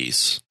buy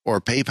these or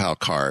a PayPal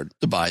card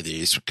to buy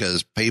these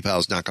because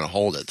PayPal's not going to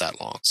hold it that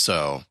long.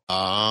 So,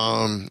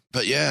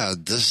 but yeah,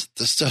 this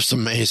stuff's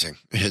amazing.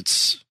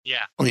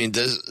 I mean,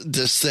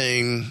 this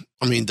thing,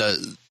 I mean,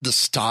 the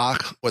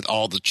stock with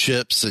all the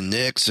chips and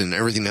nicks and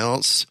everything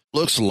else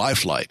looks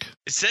lifelike.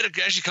 It said it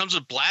actually comes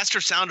with blaster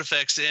sound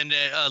effects and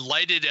a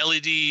lighted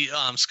LED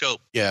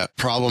scope. Yeah.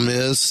 Problem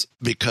is,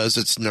 because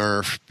it's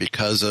Nerf,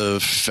 because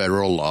of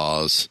federal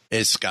laws,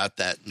 it's got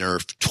that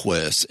Nerf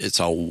twist. It's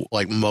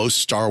like most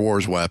Star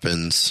Wars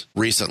weapons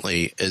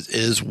recently, it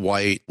is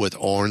white with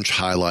orange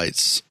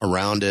highlights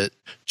around it,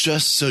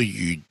 just so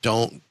you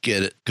don't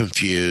get it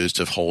confused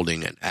of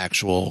holding an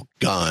actual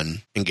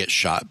gun and get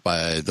shot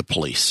by the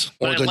police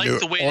or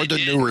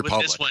the New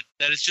Republic. This one,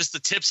 that it's just the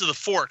tips of the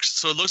forks,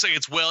 so it looks like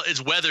it's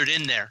weathered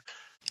in there.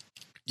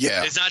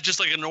 Yeah. It's not just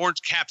like an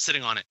orange cap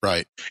sitting on it.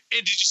 Right. And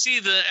did you see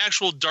the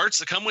actual darts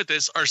that come with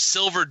this are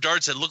silver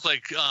darts that look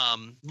like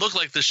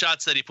the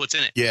shots that he puts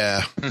in it?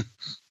 Yeah.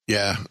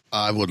 Yeah.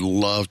 I would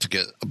love to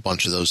get a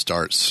bunch of those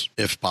darts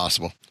if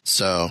possible.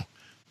 So,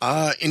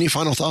 any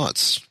final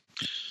thoughts?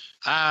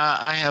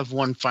 I have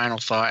one final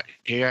thought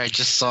here. I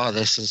just saw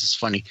this. This is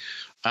funny.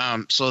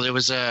 So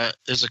there's a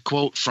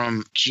quote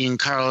from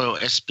Giancarlo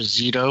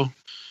Esposito,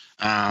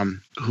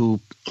 who,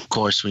 of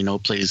course, we know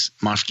plays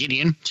Moff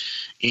Gideon,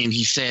 and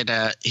he said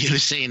he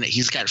was saying that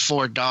he's got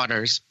 4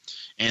 daughters,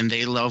 and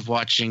they love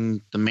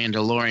watching The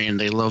Mandalorian.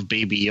 They love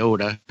Baby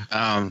Yoda.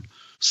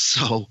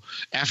 So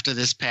after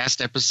this past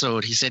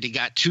episode, he said he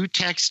got a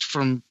text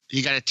from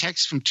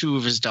 2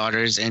 of his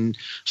daughters and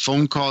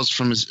phone calls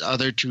from his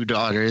other 2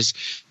 daughters.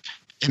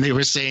 And they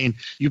were saying,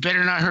 "You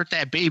better not hurt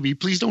that baby.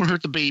 Please don't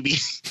hurt the baby."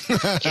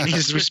 And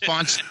his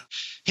response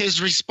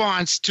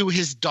to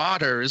his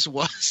daughters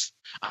was,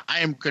 "I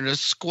am going to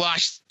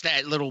squash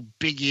that little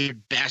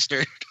big-eared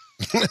bastard."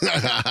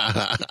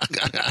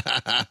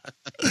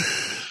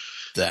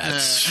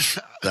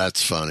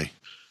 That's funny.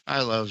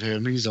 I love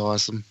him. He's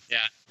awesome.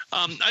 Yeah.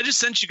 I just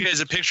sent you guys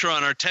a picture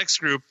on our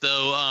text group,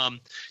 though.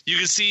 You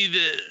can see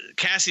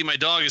Cassie, my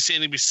dog, is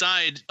standing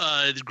beside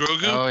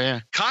Grogu. Oh,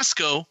 yeah.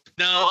 Costco.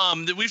 Now,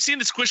 we've seen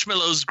the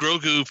Squishmallows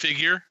Grogu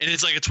figure, and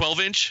it's like a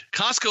 12-inch.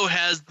 Costco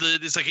has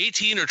it's like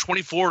 18 or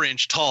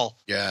 24-inch tall.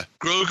 Yeah.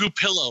 Grogu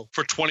pillow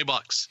for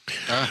 $20.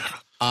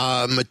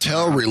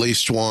 Mattel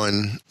released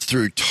one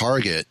through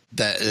Target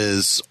that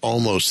is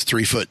almost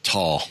 3 foot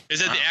tall. Is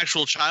that the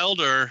actual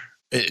child, or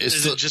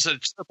is it just a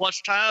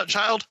plush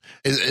child?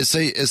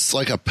 It's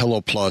like a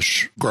pillow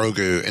plush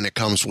Grogu, and it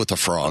comes with a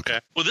frog. Okay.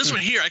 Well, this one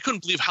here, I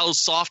couldn't believe how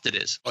soft it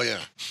is. Oh, yeah.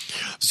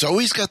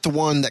 Zoe's got the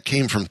one that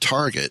came from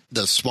Target,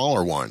 the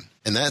smaller one,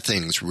 and that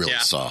thing's really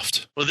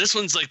soft. Well, this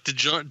one's like the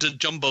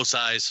jumbo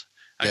size.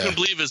 I couldn't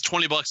believe it's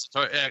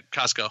 $20 at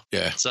Costco.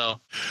 Yeah.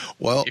 So,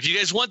 well, if you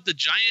guys want the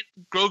giant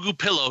Grogu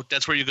pillow,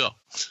 that's where you go.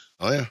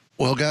 Oh, yeah.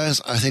 Well, guys,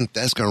 I think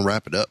that's going to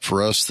wrap it up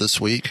for us this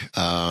week.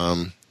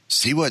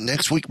 See what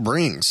next week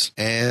brings.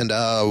 And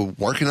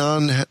working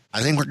on,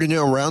 I think we're going to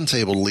do a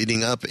roundtable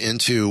leading up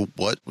into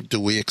what do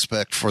we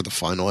expect for the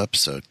final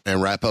episode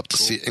and wrap up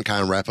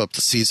kind of wrap up the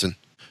season.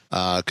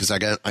 Because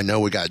I know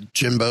we got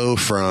Jimbo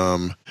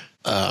from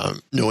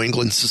New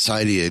England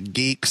Society of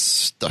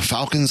Geeks, the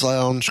Falcons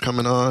Lounge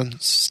coming on,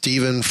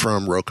 Steven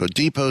from Rocco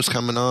Depot's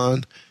coming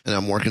on, and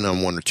I'm working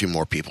on 1 or 2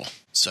 more people.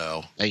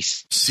 So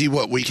nice. See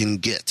what we can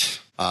get.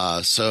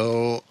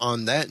 So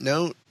on that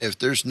note, if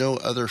there's no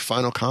other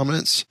final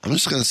comments, I'm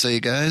just going to say,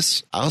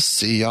 guys, I'll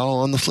see y'all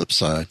on the flip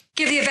side.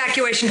 Give the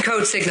evacuation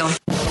code signal. All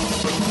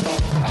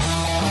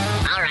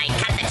right,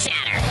 cut the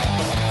chatter.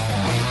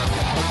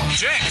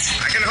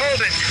 Jinx, I can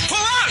hold it. Pull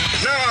out!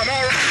 No, I'm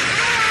all right.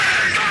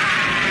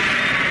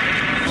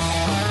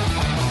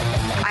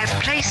 I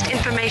have placed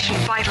information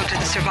vital to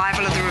the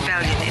survival of the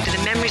rebellion into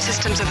the memory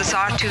systems of this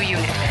R2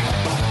 unit.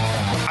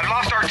 I've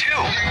lost R2.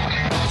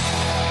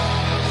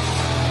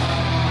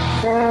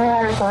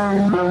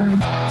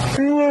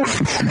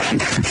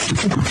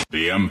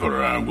 The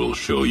Emperor will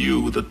show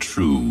you the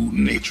true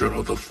nature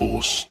of the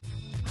Force.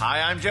 Hi,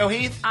 I'm Joe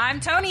Heath.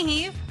 I'm Tony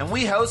Heath. And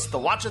we host the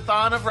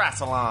Watchathon of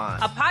Rassilon,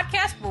 a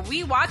podcast where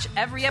we watch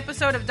every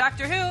episode of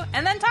Doctor Who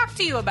and then talk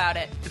to you about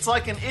it. It's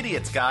like an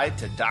idiot's guide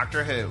to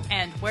Doctor Who.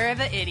 And we're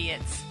the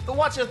idiots. The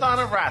Watchathon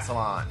of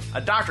Rassilon,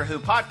 a Doctor Who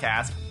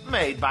podcast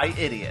made by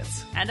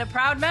idiots. And a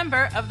proud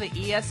member of the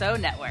ESO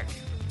Network.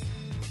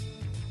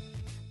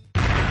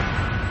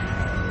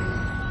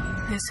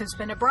 This has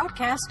been a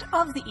broadcast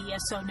of the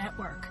ESO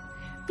Network.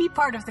 Be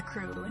part of the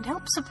crew and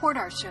help support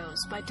our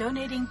shows by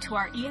donating to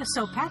our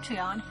ESO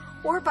Patreon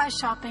or by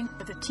shopping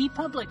at the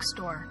TeePublic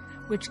store,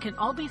 which can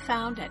all be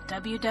found at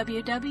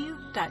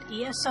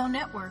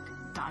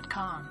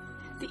www.esonetwork.com.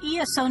 The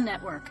ESO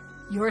Network,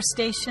 your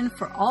station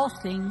for all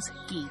things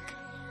geek.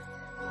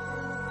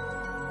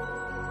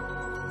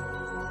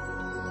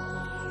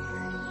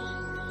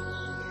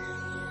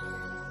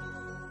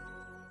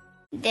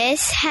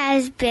 This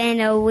has been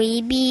a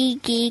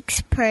Weeby Geeks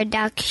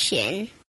production.